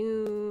Lenin's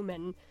tomb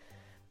and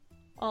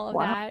all of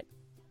that.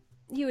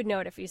 You would know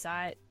it if you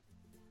saw it.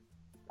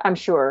 I'm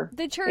sure.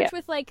 The church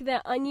with, like,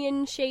 the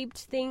onion-shaped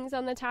things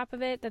on the top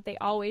of it that they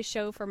always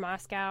show for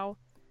Moscow.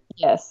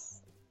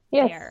 Yes.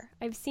 There.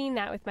 I've seen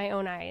that with my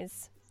own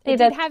eyes. It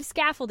did have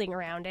scaffolding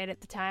around it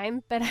at the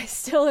time, but I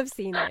still have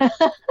seen it.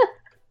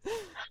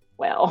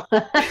 Well, you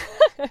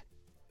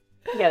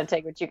gotta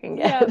take what you can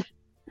get. Yep.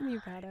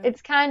 You gotta.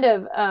 It's kind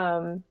of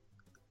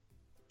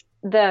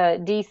the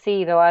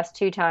DC. The last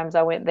 2 times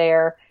I went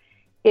there,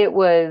 they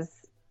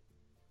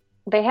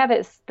have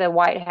the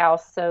White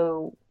House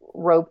so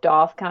roped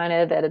off kind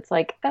of that it's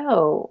like,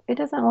 oh, it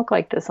doesn't look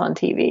like this on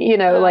TV.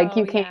 Like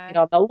you can't get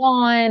on the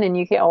lawn and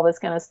you get all this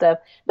kind of stuff.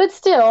 But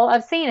still,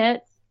 I've seen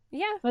it.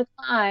 Yeah. With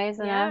my eyes,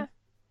 and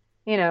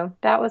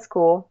that was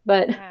cool.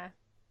 But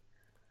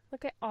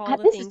look at all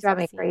the this things. Is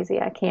driving me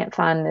crazy. I can't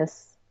find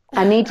this.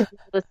 I need to be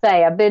able to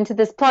say I've been to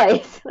this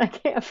place. I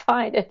can't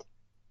find it.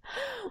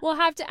 We'll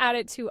have to add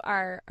it to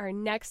our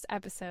next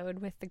episode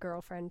with the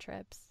girlfriend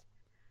trips.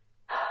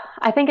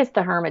 I think it's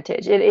the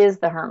Hermitage. It is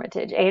the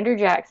Hermitage. Andrew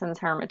Jackson's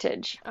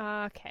Hermitage.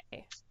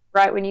 Okay.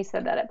 Right when you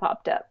said that, it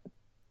popped up.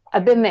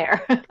 I've been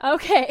there.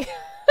 Okay.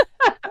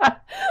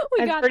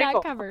 We got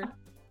that covered.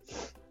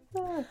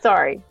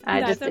 Sorry.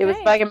 It was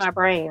bugging my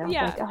brain. I was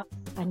like, oh,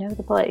 I know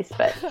the place,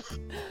 but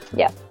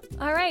yeah.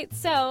 All right.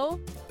 So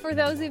for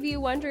those of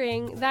you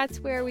wondering, that's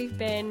where we've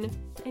been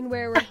and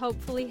where we're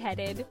hopefully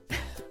headed.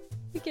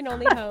 We can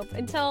only hope.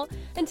 Until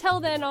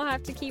then, I'll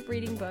have to keep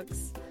reading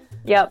books.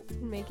 Yep.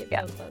 And make it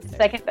feel closer.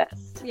 Second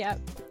best. Yep.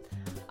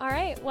 All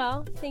right.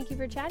 Well, thank you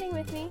for chatting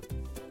with me.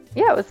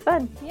 Yeah, it was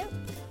fun. Yep.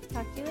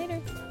 Talk to you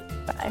later.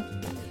 Bye.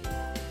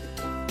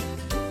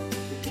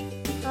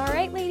 All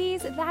right,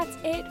 ladies, that's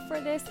it for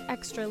this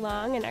extra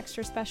long and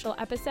extra special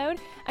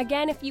episode.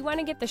 Again, if you want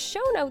to get the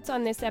show notes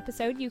on this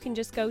episode, you can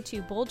just go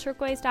to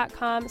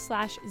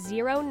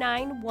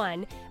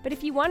boldturquoise.com/091. But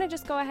if you want to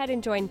just go ahead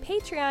and join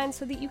Patreon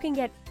so that you can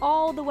get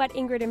all the What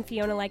Ingrid and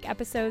Fiona Like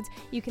episodes,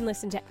 you can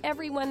listen to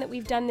every one that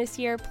we've done this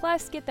year,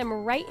 plus get them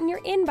right in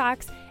your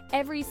inbox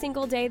every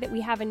single day that we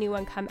have a new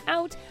one come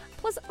out,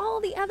 plus all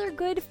the other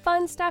good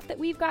fun stuff that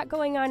we've got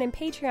going on in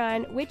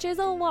Patreon, which is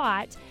a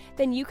lot,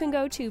 then you can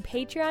go to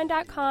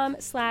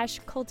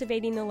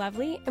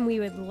patreon.com/cultivatingthelovely, and we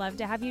would love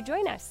to have you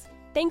join us.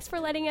 Thanks for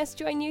letting us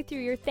join you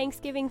through your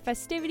Thanksgiving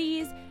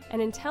festivities,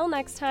 and until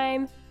next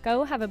time,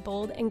 go have a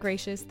bold and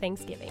gracious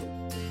Thanksgiving.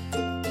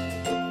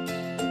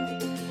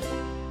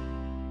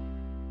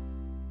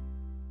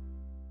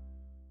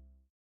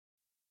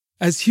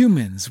 As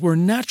humans, we're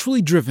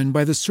naturally driven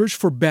by the search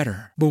for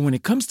better. But when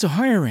it comes to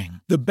hiring,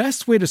 the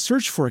best way to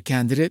search for a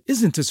candidate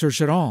isn't to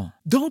search at all.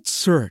 Don't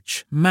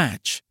search,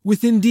 match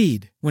with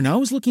Indeed. When I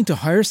was looking to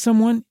hire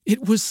someone,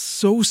 it was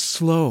so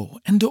slow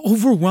and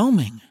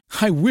overwhelming.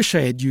 I wish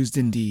I had used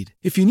Indeed.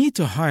 If you need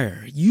to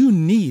hire, you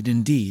need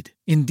Indeed.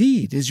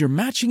 Indeed is your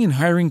matching and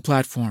hiring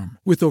platform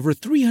with over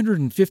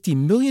 350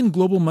 million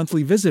global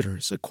monthly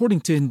visitors,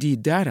 according to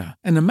Indeed data,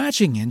 and a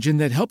matching engine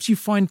that helps you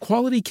find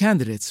quality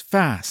candidates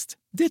fast.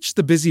 Ditch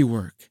the busy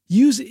work.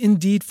 Use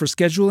Indeed for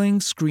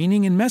scheduling,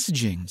 screening, and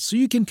messaging so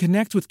you can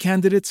connect with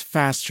candidates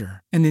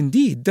faster. And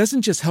Indeed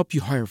doesn't just help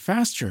you hire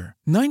faster.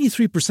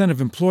 93%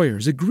 of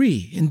employers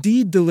agree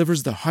Indeed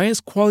delivers the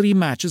highest quality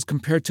matches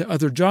compared to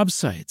other job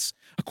sites,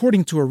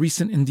 according to a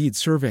recent Indeed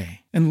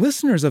survey. And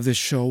listeners of this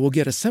show will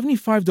get a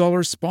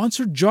 $75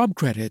 sponsored job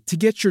credit to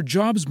get your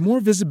jobs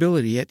more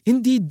visibility at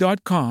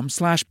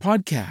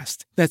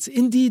Indeed.com/podcast. That's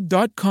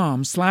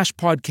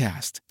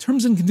Indeed.com/podcast.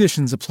 Terms and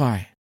conditions apply.